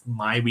one of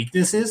my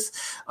weaknesses.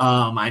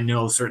 I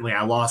know certainly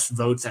I lost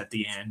votes at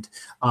the end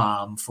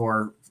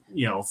for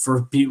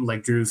people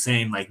like Drew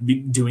saying like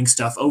doing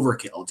stuff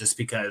overkill just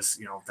because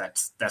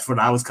that's what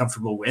I was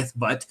comfortable with.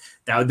 But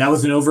that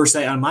was an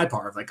oversight on my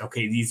part of like,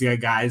 okay, these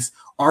guys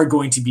are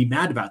going to be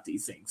mad about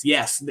these things.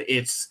 Yes,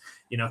 it's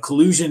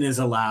collusion is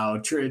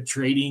allowed,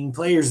 trading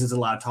players is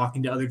allowed,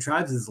 talking to other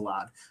tribes is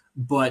allowed.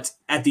 But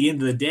at the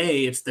end of the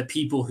day, it's the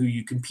people who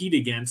you compete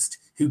against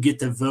who get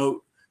to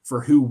vote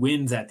for who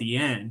wins at the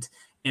end.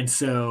 And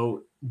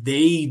so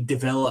they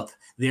develop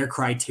their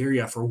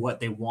criteria for what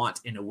they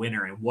want in a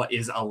winner and what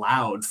is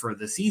allowed for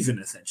the season,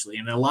 essentially.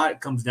 And a lot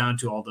comes down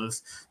to all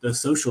those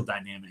social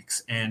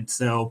dynamics. And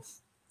so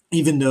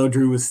even though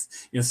Drew was,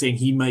 saying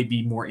he might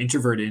be more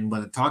introverted and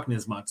wasn't talking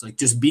as much, like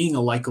just being a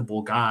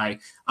likable guy,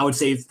 I would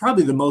say it's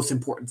probably the most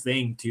important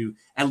thing to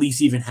at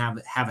least even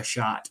have a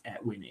shot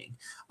at winning.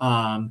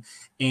 And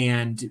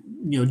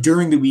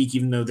during the week,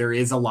 even though there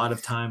is a lot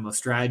of time of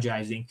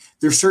strategizing,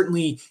 there's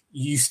certainly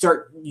you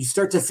start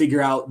to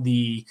figure out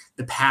the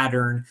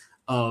pattern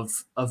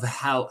of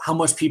how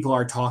much people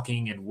are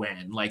talking and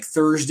when. Like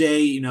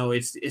Thursday,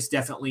 it's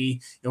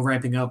definitely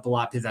ramping up a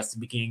lot because that's the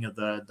beginning of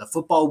the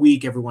football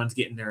week. Everyone's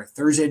getting their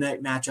Thursday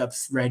night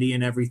matchups ready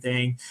and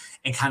everything,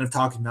 and kind of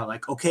talking about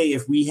like, okay,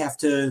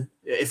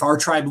 if our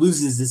tribe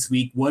loses this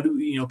week, what do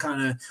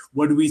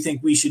we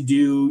think we should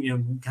do?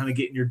 Kind of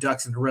getting your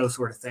ducks in a row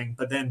sort of thing.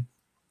 But then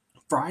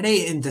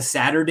Friday into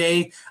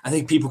Saturday, I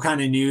think people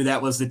kind of knew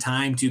that was the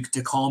time to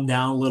calm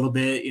down a little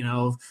bit.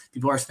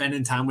 People are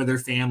spending time with their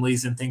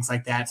families and things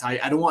like that. So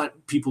I don't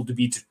want people to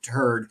be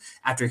deterred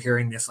after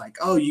hearing this, like,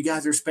 oh, you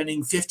guys are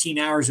spending 15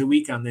 hours a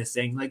week on this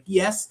thing. Like,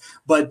 yes,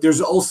 but there's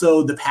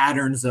also the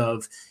patterns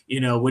of,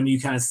 when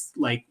you kind of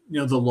like,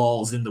 the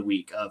lulls in the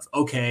week of,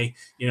 okay,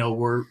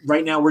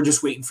 we're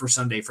just waiting for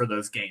Sunday for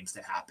those games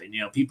to happen.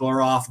 People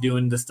are off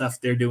doing the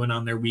stuff they're doing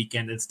on their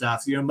weekend and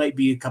stuff. Might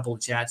be a couple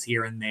of chats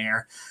here and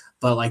there.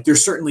 But like,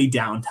 there's certainly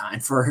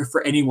downtime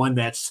for anyone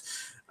that's,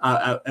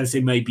 I would say,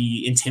 might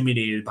be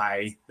intimidated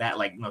by that,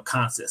 like,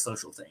 constant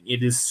social thing.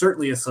 It is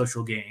certainly a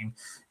social game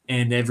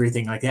and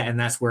everything like that, and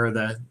that's where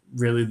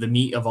the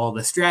meat of all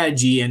the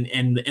strategy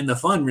and the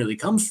fun really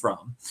comes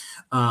from.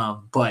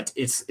 But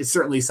it's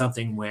certainly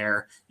something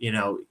where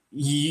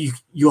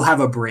you'll have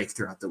a break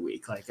throughout the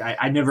week. Like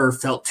I never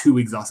felt too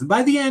exhausted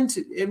by the end.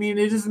 I mean,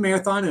 it is a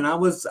marathon, and I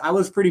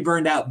was pretty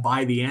burned out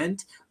by the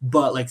end.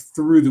 But like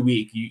through the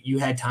week, you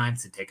had time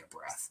to take a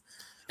breath.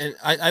 And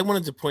I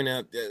wanted to point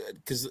out,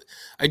 because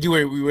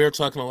we were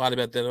talking a lot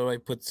about that. Oh, I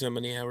put so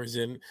many hours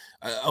in.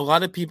 A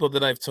lot of people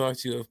that I've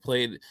talked to have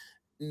played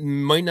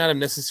might not have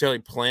necessarily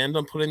planned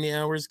on putting the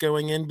hours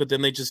going in, but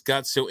then they just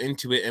got so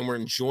into it and were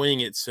enjoying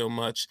it so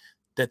much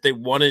that they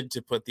wanted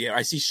to put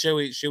I see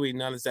Shuey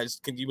not as that.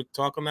 Can you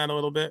talk on that a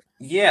little bit?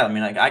 Yeah, I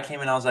mean, like I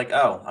came in, I was like,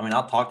 oh, I mean,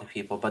 I'll talk to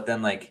people, but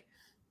then like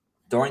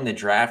during the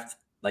draft,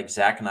 like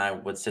Zach and I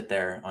would sit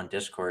there on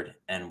Discord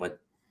and would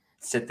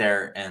sit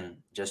there and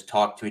just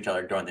talk to each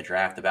other during the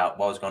draft about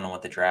what was going on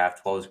with the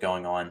draft, what was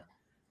going on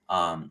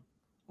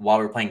while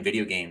we were playing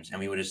video games, and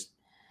we would just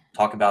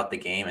talk about the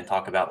game and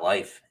talk about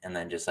life, and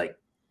then just like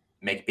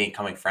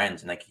becoming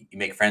friends. And like you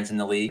make friends in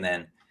the league, and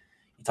then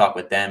you talk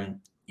with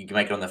them. You can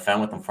get on the phone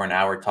with them for an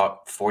hour,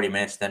 talk 40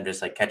 minutes, then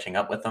just like catching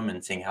up with them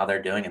and seeing how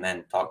they're doing, and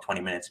then talk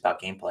 20 minutes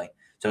about gameplay.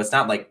 So it's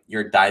not like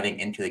you're diving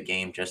into the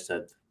game just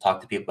to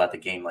talk to people about the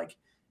game. Like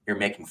you're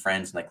making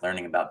friends and like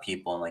learning about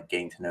people and like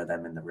getting to know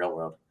them in the real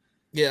world.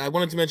 Yeah, I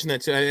wanted to mention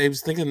that too. I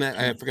was thinking that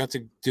I forgot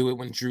to do it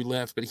when Drew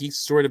left, but he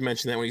sort of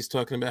mentioned that when he's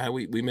talking about how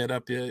we met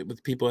up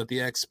with people at the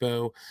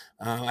expo.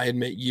 I had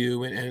met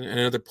you and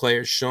another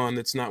player, Sean,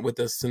 that's not with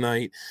us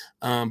tonight.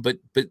 But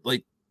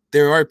like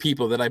there are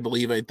people that I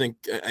believe I think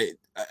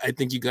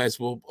you guys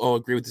will all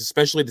agree with this,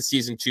 especially the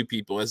season 2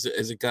 people as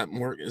it got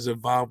more, as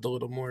evolved a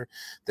little more,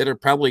 that are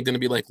probably going to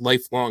be like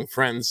lifelong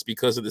friends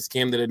because of this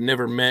game that had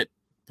never met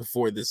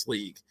before this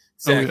league.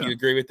 Zach, you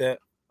agree with that?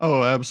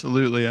 Oh,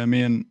 absolutely. I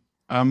mean,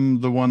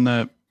 I'm the one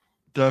that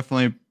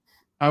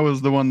I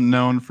was the one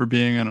known for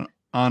being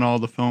on all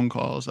the phone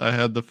calls. I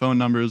had the phone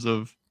numbers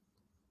of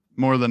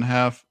more than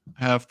half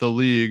the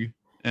league.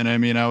 And I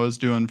mean, I was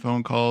doing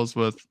phone calls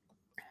with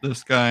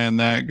this guy and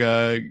that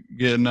guy,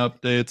 getting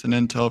updates and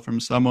intel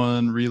from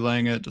someone,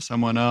 relaying it to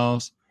someone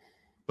else,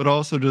 but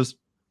also just,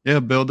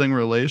 building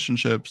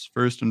relationships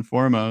first and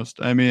foremost.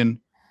 I mean,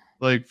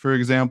 like, for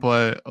example,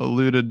 I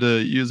alluded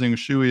to using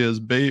Shuey as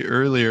bait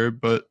earlier,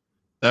 but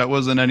that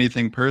wasn't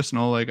anything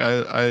personal. Like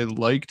I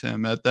liked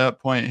him at that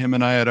point. Him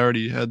and I had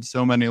already had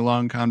so many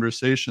long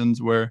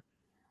conversations where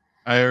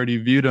I already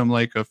viewed him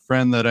like a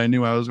friend that I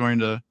knew I was going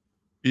to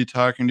be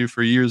talking to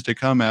for years to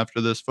come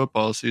after this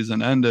football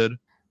season ended.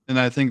 And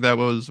I think that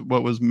was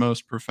what was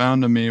most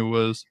profound to me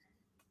was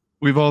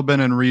we've all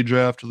been in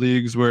redraft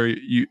leagues where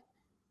you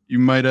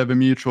might have a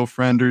mutual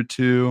friend or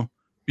two,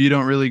 but you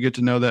don't really get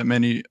to know that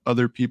many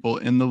other people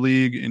in the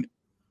league, and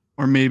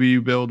or maybe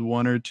you build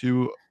one or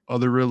two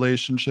other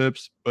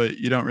relationships, but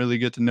you don't really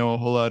get to know a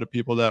whole lot of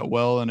people that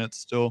well, and it's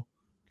still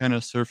kind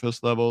of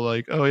surface level,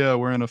 like, oh yeah,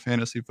 we're in a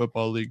fantasy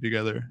football league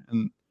together,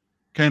 and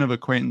kind of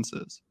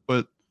acquaintances.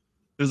 But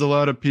there's a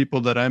lot of people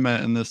that I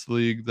met in this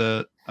league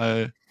that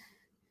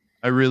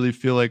I really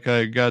feel like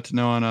I got to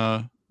know on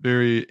a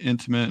very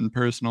intimate and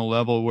personal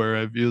level where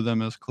I view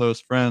them as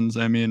close friends.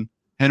 I mean,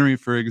 Henry,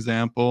 for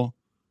example,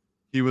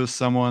 he was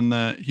someone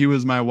that he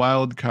was my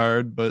wild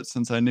card, but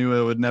since I knew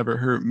it would never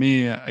hurt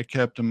me, I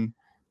kept him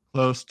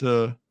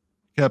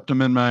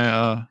in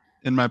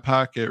my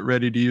pocket,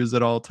 ready to use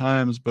at all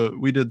times. But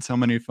we did so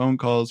many phone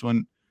calls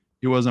when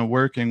he wasn't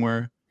working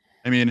where,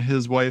 I mean,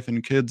 his wife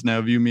and kids now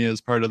view me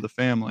as part of the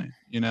family,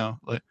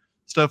 like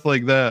stuff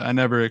like that. I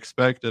never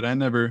expected. I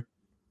never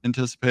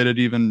anticipated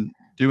even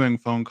doing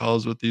phone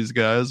calls with these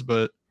guys,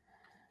 but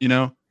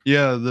the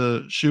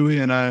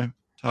Shuey and I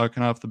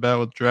talking off the bat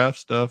with draft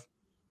stuff.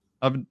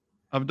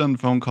 I've done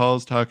phone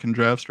calls talking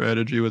draft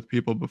strategy with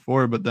people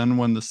before, but then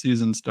when the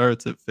season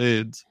starts, it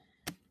fades.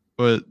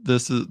 But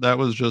that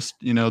was just,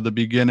 the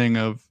beginning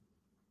of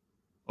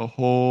a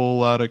whole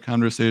lot of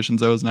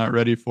conversations I was not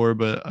ready for,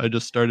 but I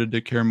just started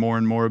to care more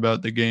and more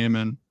about the game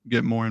and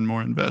get more and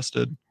more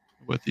invested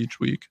with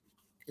each week.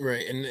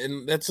 Right.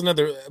 And that's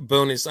another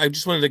bonus. I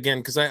just wanted, again,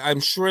 because I'm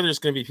sure there's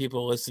going to be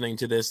people listening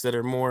to this that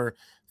are more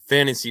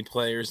fantasy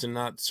players and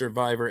not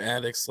Survivor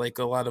addicts like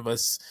a lot of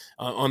us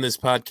on this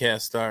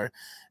podcast are.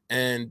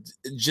 And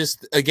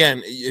just,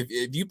 again,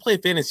 if you play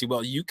fantasy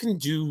well, you can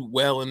do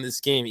well in this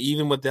game,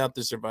 even without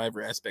the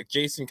Survivor aspect.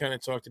 Jason kind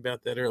of talked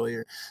about that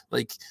earlier.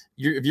 Like,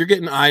 if you're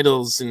getting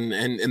idols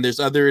and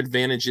there's other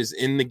advantages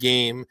in the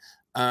game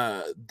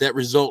that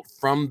result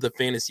from the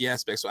fantasy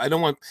aspect.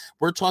 So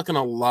we're talking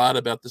a lot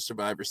about the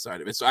Survivor side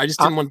of it. So I just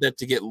didn't want that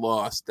to get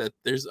lost, that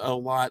there's a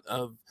lot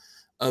of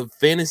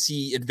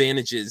fantasy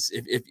advantages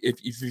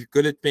if you're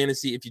good at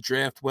fantasy, if you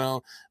draft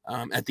well.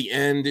 At the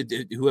end,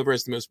 whoever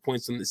has the most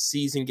points in the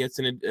season gets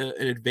an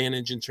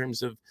advantage in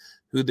terms of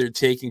who they're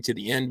taking to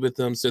the end with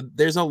them. So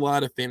there's a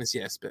lot of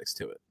fantasy aspects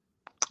to it.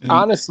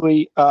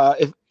 Honestly,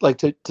 if like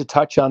to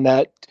touch on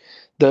that,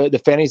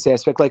 the fantasy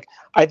aspect, like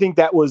I think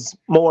that was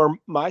more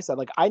my side.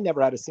 Like I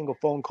never had a single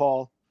phone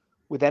call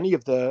with any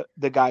of the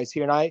guys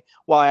here, and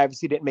while I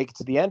obviously didn't make it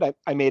to the end,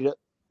 I made it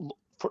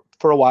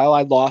for a while.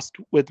 I lost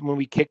when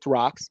we kicked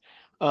rocks,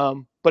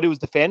 but it was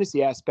the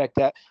fantasy aspect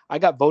that I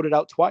got voted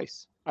out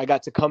twice. I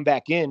got to come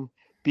back in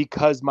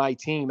because my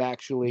team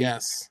actually,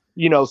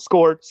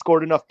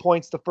 scored enough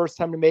points the first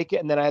time to make it,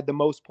 and then I had the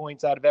most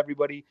points out of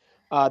everybody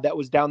that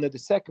was down there the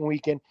second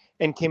weekend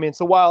and came in.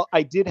 So while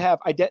I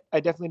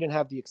definitely didn't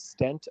have the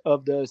extent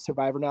of the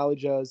Survivor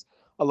knowledge as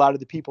a lot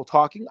of the people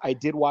talking. I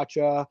did watch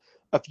a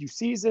few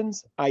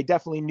seasons. I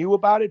definitely knew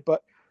about it,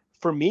 but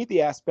for me,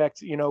 the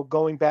aspect,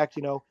 going back,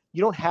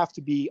 you don't have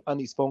to be on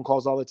these phone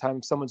calls all the time.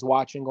 If someone's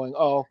watching going,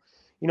 oh,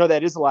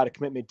 that is a lot of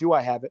commitment. Do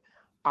I have it?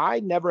 I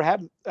never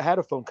had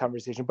a phone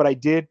conversation, but I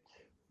did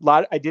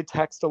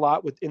text a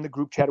lot in the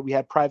group chat. We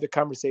had private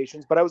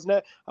conversations, but I was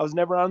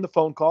never on the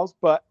phone calls,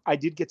 but I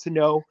did get to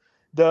know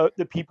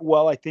the people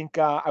well. I think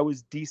I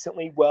was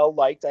decently well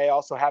liked. I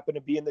also happened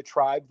to be in the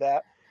tribe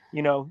that,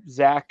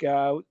 Zach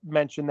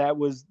mentioned that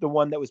was the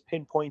one that was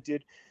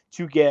pinpointed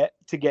to get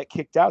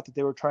kicked out, that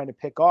they were trying to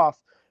pick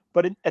off.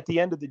 But at the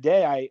end of the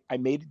day, I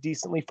made it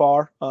decently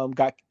far,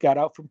 got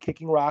out from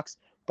kicking rocks,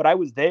 but I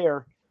was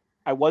there.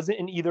 I wasn't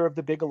in either of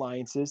the big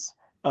alliances.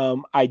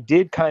 I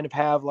did kind of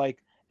have, like,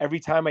 every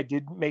time I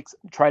did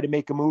try to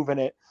make a move and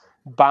it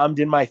bombed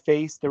in my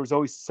face, there was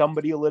always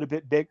somebody a little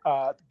bit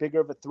bigger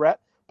of a threat.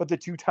 But the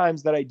two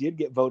times that I did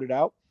get voted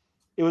out,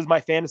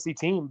 my fantasy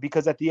team,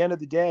 because at the end of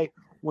the day,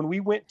 when we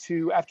went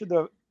to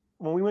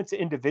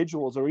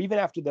individuals, or even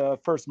after the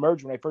first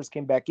merge, when I first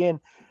came back in,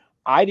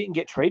 I didn't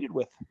get traded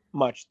with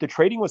much. The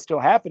trading was still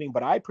happening,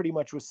 but I pretty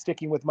much was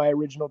sticking with my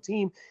original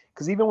team,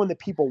 because even when the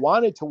people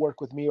wanted to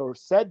work with me or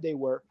said they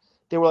were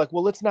like,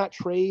 well, let's not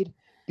trade,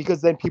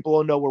 because then people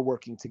will know we're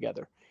working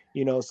together,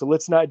 so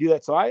let's not do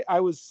that. So I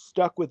was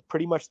stuck with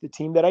pretty much the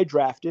team that I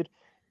drafted.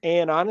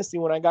 And honestly,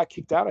 when I got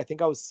kicked out, I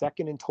think I was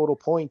second in total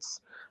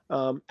points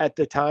at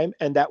the time.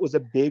 And that was a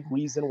big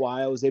reason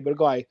why I was able to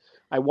go. I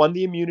won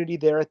the immunity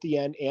there at the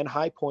end and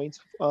high points.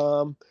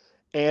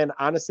 And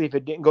honestly, if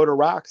it didn't go to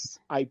Rocks,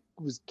 I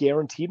was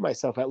guaranteed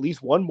myself at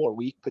least one more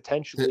week,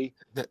 potentially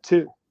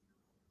two.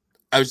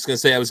 I was just going to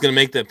say, I was going to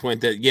make that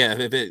point that, yeah,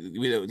 if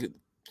it,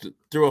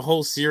 through a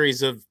whole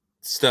series of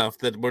stuff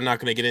that we're not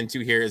going to get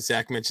into here, as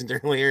Zach mentioned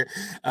earlier,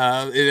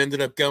 it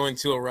ended up going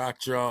to a rock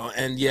draw.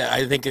 And yeah,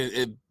 I think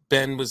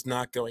Ben was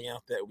not going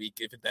out that week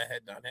if that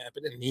had not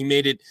happened. And he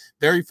made it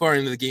very far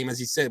into the game, as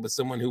he said, with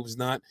someone who was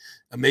not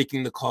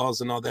making the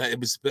calls and all that. It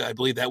was, I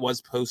believe that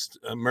was post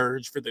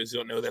merge. For those who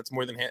don't know, that's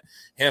more than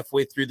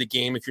halfway through the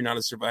game if you're not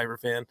a Survivor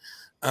fan.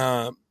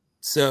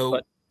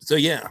 So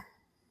yeah.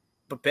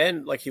 But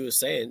Ben, like he was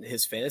saying,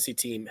 his fantasy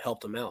team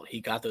helped him out. He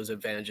got those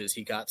advantages.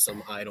 He got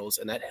some idols,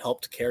 and that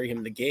helped carry him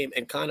in the game.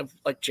 And kind of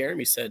like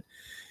Jeremy said,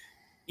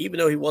 even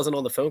though he wasn't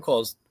on the phone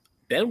calls,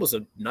 Ben was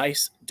a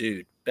nice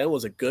dude. Ben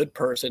was a good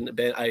person.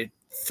 Ben, I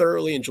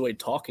thoroughly enjoyed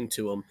talking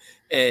to him.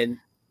 And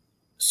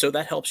so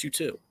that helps you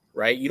too,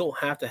 right? You don't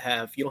have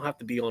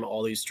to be on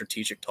all these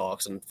strategic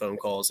talks and phone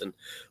calls and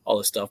all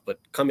this stuff, but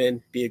come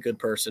in, be a good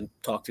person,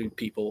 talk to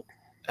people,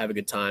 have a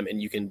good time,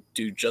 and you can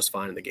do just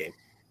fine in the game.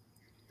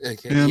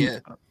 Okay, and yeah.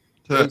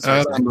 To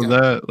add on to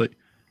that,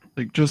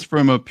 like just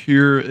from a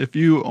pure, if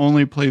you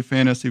only play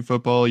fantasy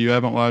football, you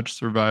haven't watched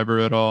Survivor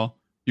at all,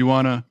 you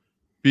want to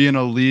be in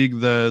a league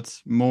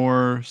that's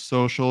more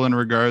social in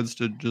regards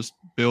to just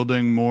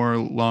building more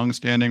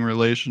long-standing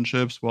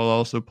relationships while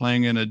also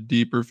playing in a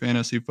deeper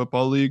fantasy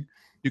football league,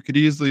 you could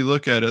easily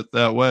look at it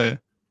that way,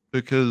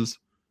 because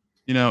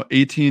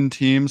 18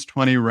 teams,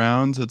 20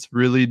 rounds, it's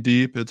really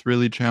deep, it's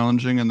really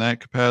challenging in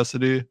that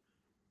capacity.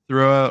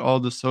 Throw out all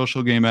the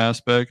social game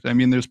aspect. I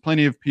mean, there's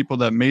plenty of people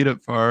that made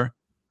it far.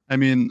 I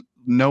mean,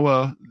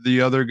 Noah, the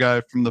other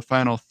guy from the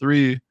final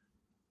three,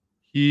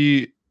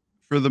 he,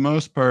 for the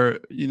most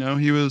part,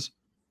 he was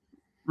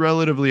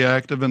relatively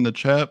active in the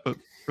chat, but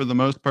for the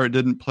most part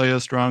didn't play a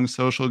strong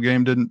social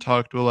game, didn't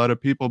talk to a lot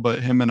of people, but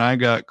him and I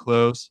got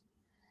close.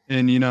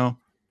 And,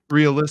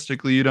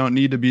 realistically, you don't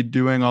need to be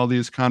doing all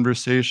these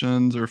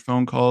conversations or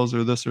phone calls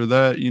or this or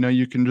that.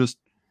 You can just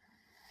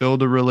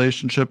build a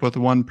relationship with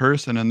one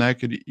person, and that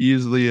could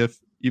easily,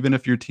 even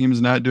if your team's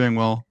not doing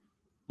well,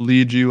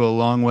 lead you a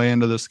long way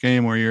into this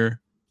game where you're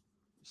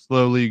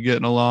slowly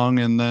getting along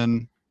and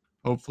then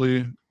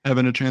hopefully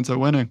having a chance at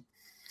winning.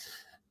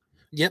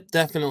 Yep,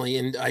 definitely.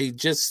 And I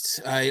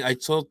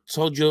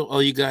told you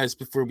all you guys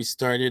before we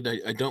started,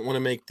 I don't want to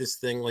make this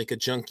thing like a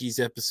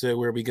Junkies episode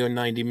where we go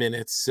 90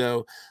 minutes.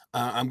 So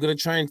I'm going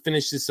to try and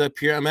finish this up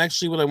here.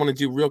 What I want to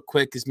do real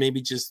quick is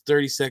maybe just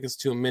 30 seconds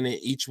to a minute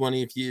each one.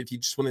 If you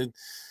just want to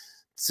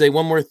say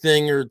one more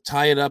thing or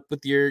tie it up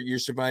with your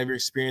Survivor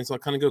experience, I'll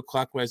kind of go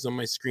clockwise on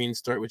my screen.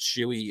 Start with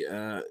Shuey.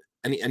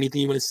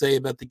 Anything you want to say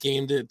about the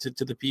game to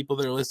the people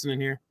that are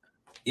listening here?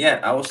 Yeah,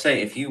 I will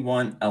say, if you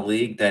want a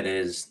league that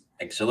is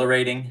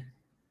exhilarating,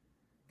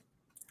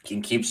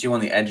 keeps you on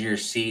the edge of your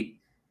seat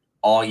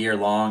all year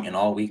long and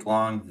all week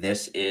long,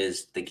 this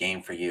is the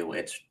game for you.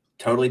 It's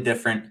totally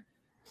different,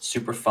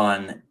 super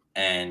fun,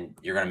 and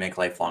you're going to make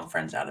lifelong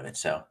friends out of it.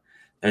 So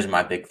those are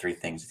my big three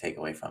things to take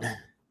away from it.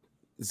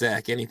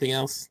 Zach, anything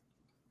else?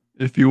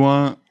 If you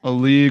want a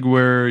league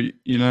where,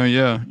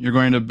 you're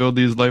going to build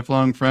these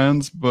lifelong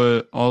friends,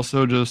 but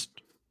also just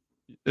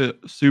a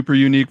super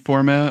unique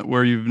format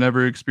where you've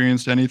never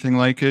experienced anything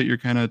like it, you're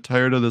kind of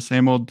tired of the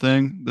same old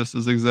thing, this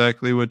is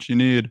exactly what you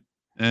need,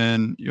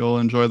 and you'll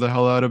enjoy the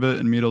hell out of it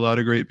and meet a lot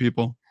of great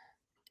people.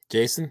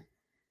 Jason?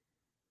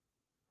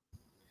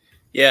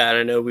 Yeah, and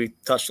I know we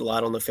touched a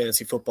lot on the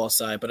fantasy football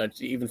side,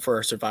 but even for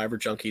our Survivor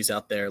junkies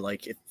out there,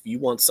 like if you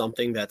want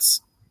something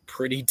that's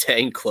pretty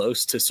dang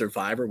close to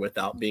Survivor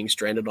without being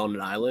stranded on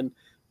an island,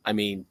 I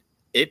mean,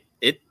 it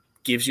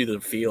gives you the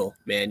feel,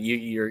 man.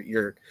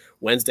 Your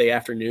Wednesday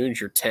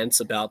afternoons, you're tense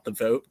about the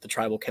vote, the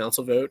tribal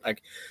council vote.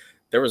 Like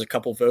there was a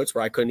couple votes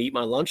where I couldn't eat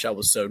my lunch. I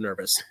was so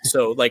nervous.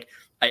 So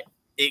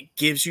it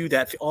gives you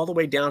that all the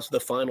way down to the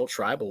final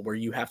tribal where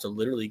you have to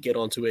literally get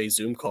onto a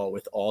Zoom call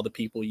with all the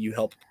people you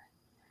helped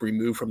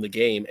remove from the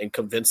game and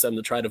convince them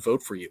to try to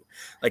vote for you.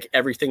 Like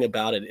everything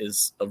about it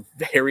is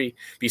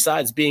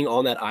besides being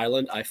on that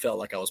island, I felt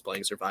like I was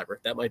playing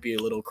Survivor. That might be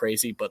a little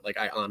crazy, but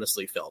I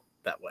honestly felt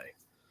that way.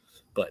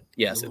 But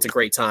yes, it's a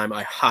great time.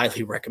 I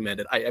highly recommend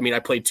it. I mean, I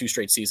played 2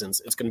 straight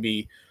seasons. It's going to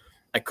be,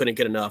 I couldn't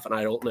get enough, and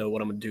I don't know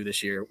what I'm going to do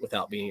this year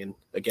without being in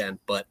again.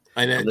 But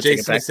I know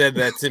Jason said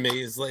that to me.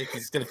 He's like,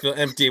 he's going to feel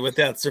empty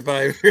without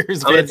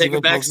Survivors. I'm going to take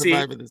a back seat.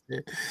 I'm going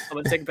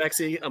to take a back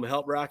seat. I'm going to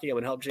help Rocky. I'm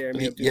going to help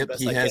Jeremy. Do the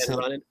best I can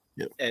running.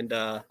 Yep.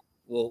 And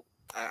we'll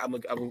I'm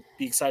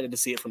be excited to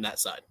see it from that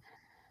side.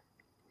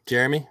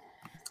 Jeremy?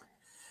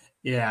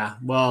 Yeah,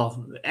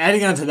 well,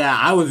 adding on to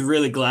that, I was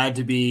really glad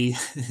to be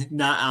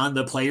not on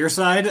the player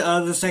side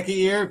of the second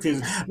year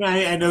because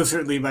I know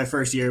certainly my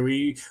first year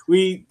we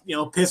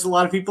pissed a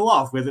lot of people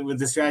off with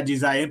the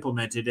strategies I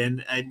implemented,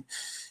 and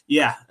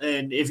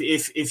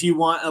if you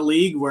want a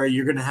league where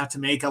you're going to have to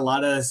make a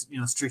lot of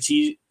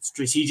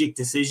strategic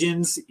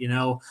decisions,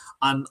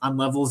 on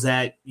levels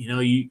that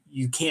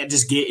you can't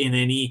just get in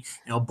any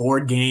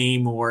board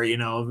game or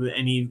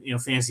any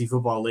fantasy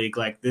football league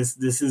like this.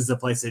 This is the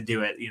place to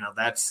do it.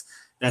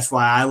 That's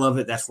why I love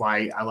it. That's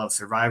why I love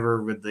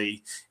Survivor with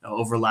the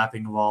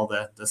overlapping of all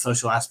the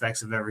social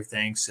aspects of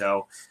everything.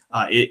 So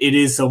it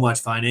is so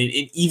much fun, and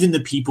even the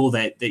people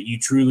that you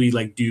truly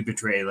like do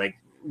betray, like.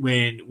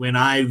 When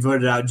I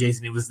voted out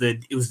Jason, it was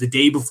the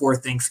day before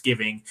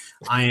Thanksgiving.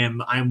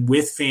 I'm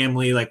with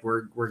family, like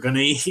we're gonna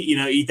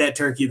eat that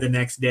turkey the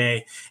next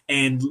day,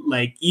 and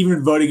like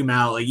even voting him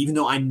out, like even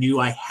though I knew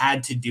I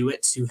had to do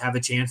it to have a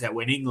chance at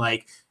winning,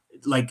 like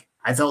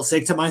I felt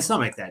sick to my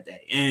stomach that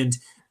day, and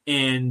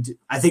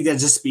I think that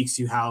just speaks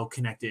to how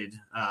connected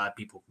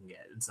people can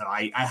get. And so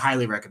I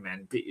highly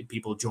recommend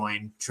people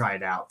try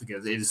it out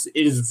because it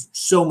is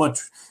so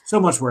much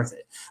worth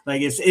it.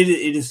 Like it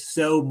is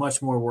so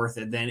much more worth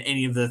it than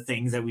any of the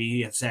things that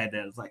we have said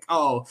that it's like,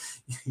 oh,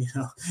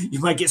 you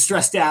might get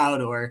stressed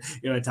out or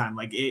at time.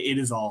 Like it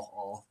is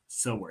all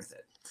so worth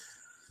it.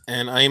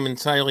 And I am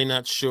entirely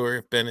not sure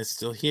if Ben is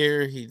still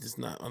here. He is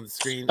not on the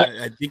screen.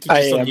 I think he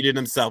just unmuted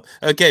himself.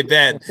 Okay,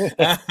 Ben,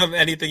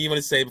 anything you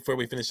want to say before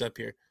we finish up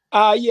here?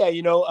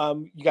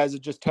 You guys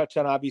have just touched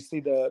on obviously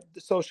the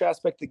social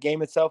aspect, the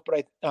game itself,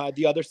 but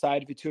the other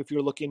side of it too, if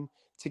you're looking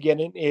to get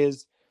in,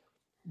 is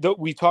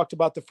we talked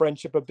about the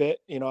friendship a bit.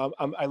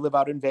 I live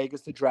out in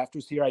Vegas. The draft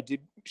was here.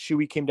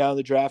 Shuey came down to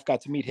the draft,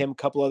 got to meet him, a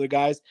couple other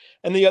guys.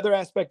 And the other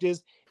aspect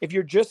is if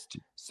you're just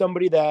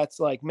somebody that's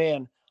like,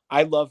 man,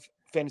 I love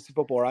fantasy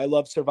football, or I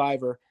love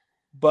Survivor,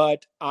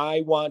 but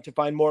I want to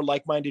find more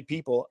like-minded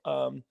people.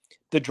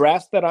 The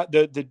drafts that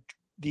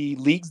the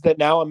leagues that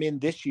now I'm in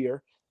this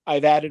year,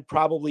 I've added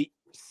probably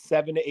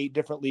 7 to 8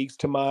 different leagues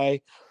to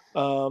my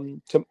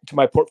to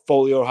my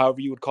portfolio, however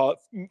you would call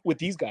it, with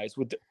these guys,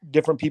 with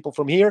different people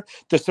from here.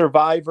 The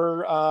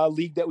Survivor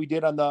league that we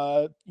did on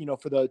the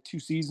for the 2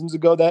 seasons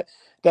ago that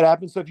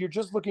happened. So if you're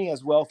just looking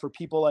as well for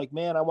people like,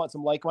 man, I want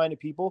some like-minded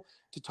people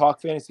to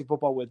talk fantasy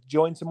football with,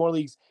 join some more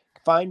leagues,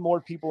 find more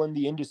people in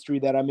the industry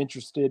that I'm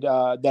interested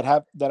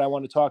that I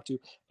want to talk to,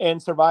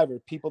 and Survivor,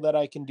 people that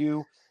I can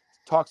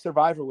talk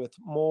Survivor with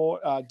more,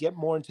 get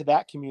more into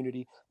that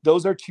community.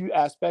 Those are 2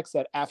 aspects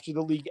that after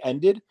the league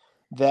ended,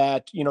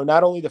 that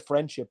not only the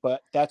friendship,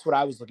 but that's what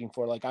I was looking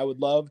for. Like I would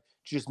love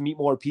to just meet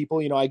more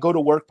people. I go to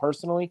work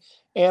personally,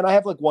 and I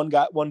have like one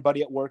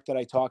buddy at work that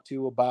I talk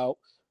to about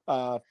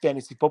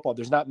fantasy football.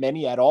 There's not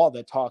many at all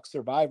that talk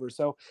Survivor.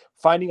 So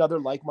finding other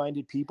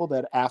like-minded people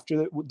that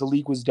after the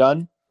league was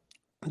done,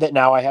 that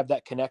now I have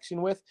that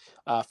connection with,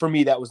 for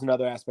me, that was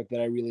another aspect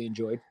that I really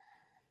enjoyed.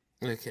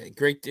 Okay,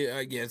 great.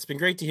 It's been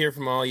great to hear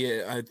from all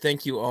you.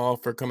 Thank you all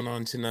for coming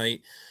on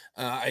tonight.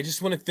 I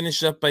just want to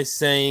finish up by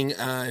saying,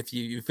 if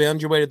you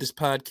found your way to this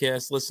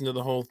podcast, listen to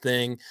the whole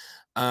thing.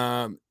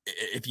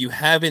 If you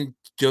haven't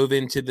dove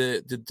into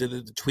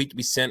the tweet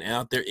we sent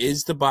out, there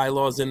is the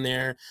bylaws in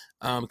there,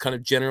 kind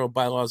of general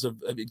bylaws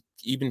of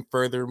even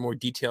further, more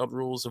detailed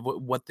rules of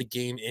what the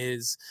game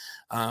is.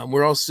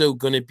 We're also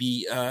going to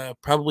be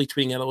probably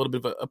tweeting out a little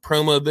bit of a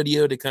promo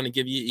video to kind of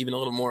give you even a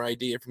little more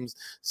idea from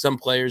some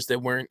players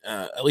that weren't,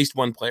 at least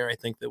one player I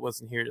think that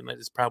wasn't here tonight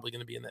is probably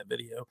going to be in that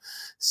video.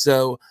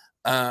 So,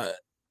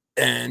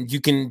 and you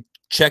can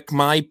check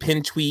my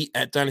pin tweet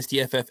at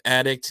Dynasty FF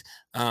Addict.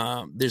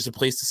 There's a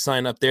place to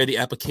sign up there. The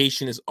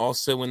application is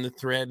also in the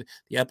thread,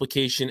 the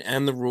application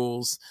and the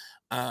rules.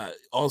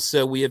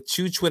 Also, we have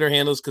 2 Twitter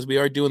handles because we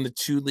are doing the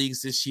 2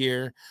 leagues this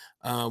year.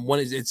 One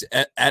is it's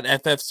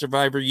at FF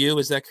Survivor U.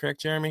 Is that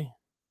correct, Jeremy?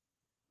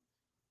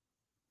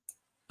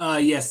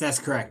 Yes, that's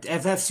correct.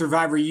 FF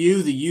Survivor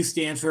U. The U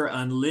stands for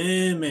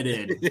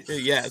unlimited.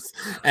 Yes,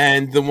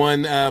 and the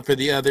one for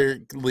the other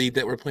league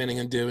that we're planning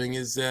on doing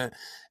is at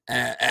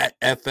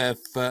FF.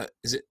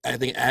 Is it? I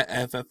think at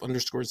FF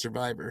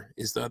 _Survivor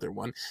is the other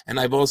one. And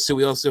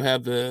we also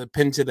have the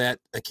pin to that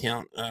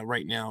account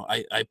right now.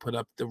 I put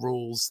up the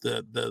rules,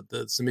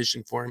 the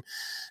submission form.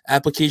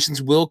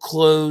 Applications will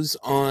close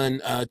on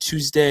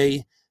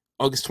Tuesday,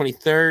 August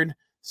 23rd.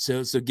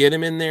 So get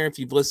them in there. If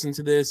you've listened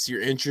to this,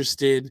 you're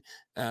interested,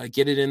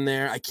 get it in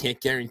there. I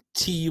can't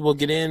guarantee you will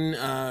get in.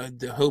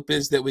 The hope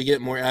is that we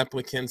get more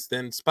applicants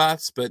than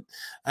spots, but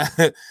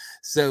you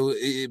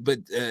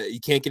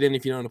can't get in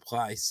if you don't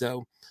apply.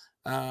 So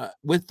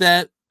with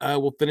that,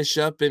 we'll finish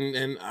up,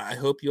 and I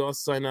hope you all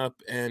sign up.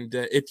 And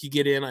if you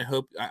get in,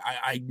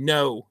 I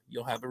know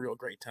you'll have a real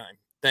great time.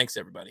 Thanks,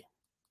 everybody.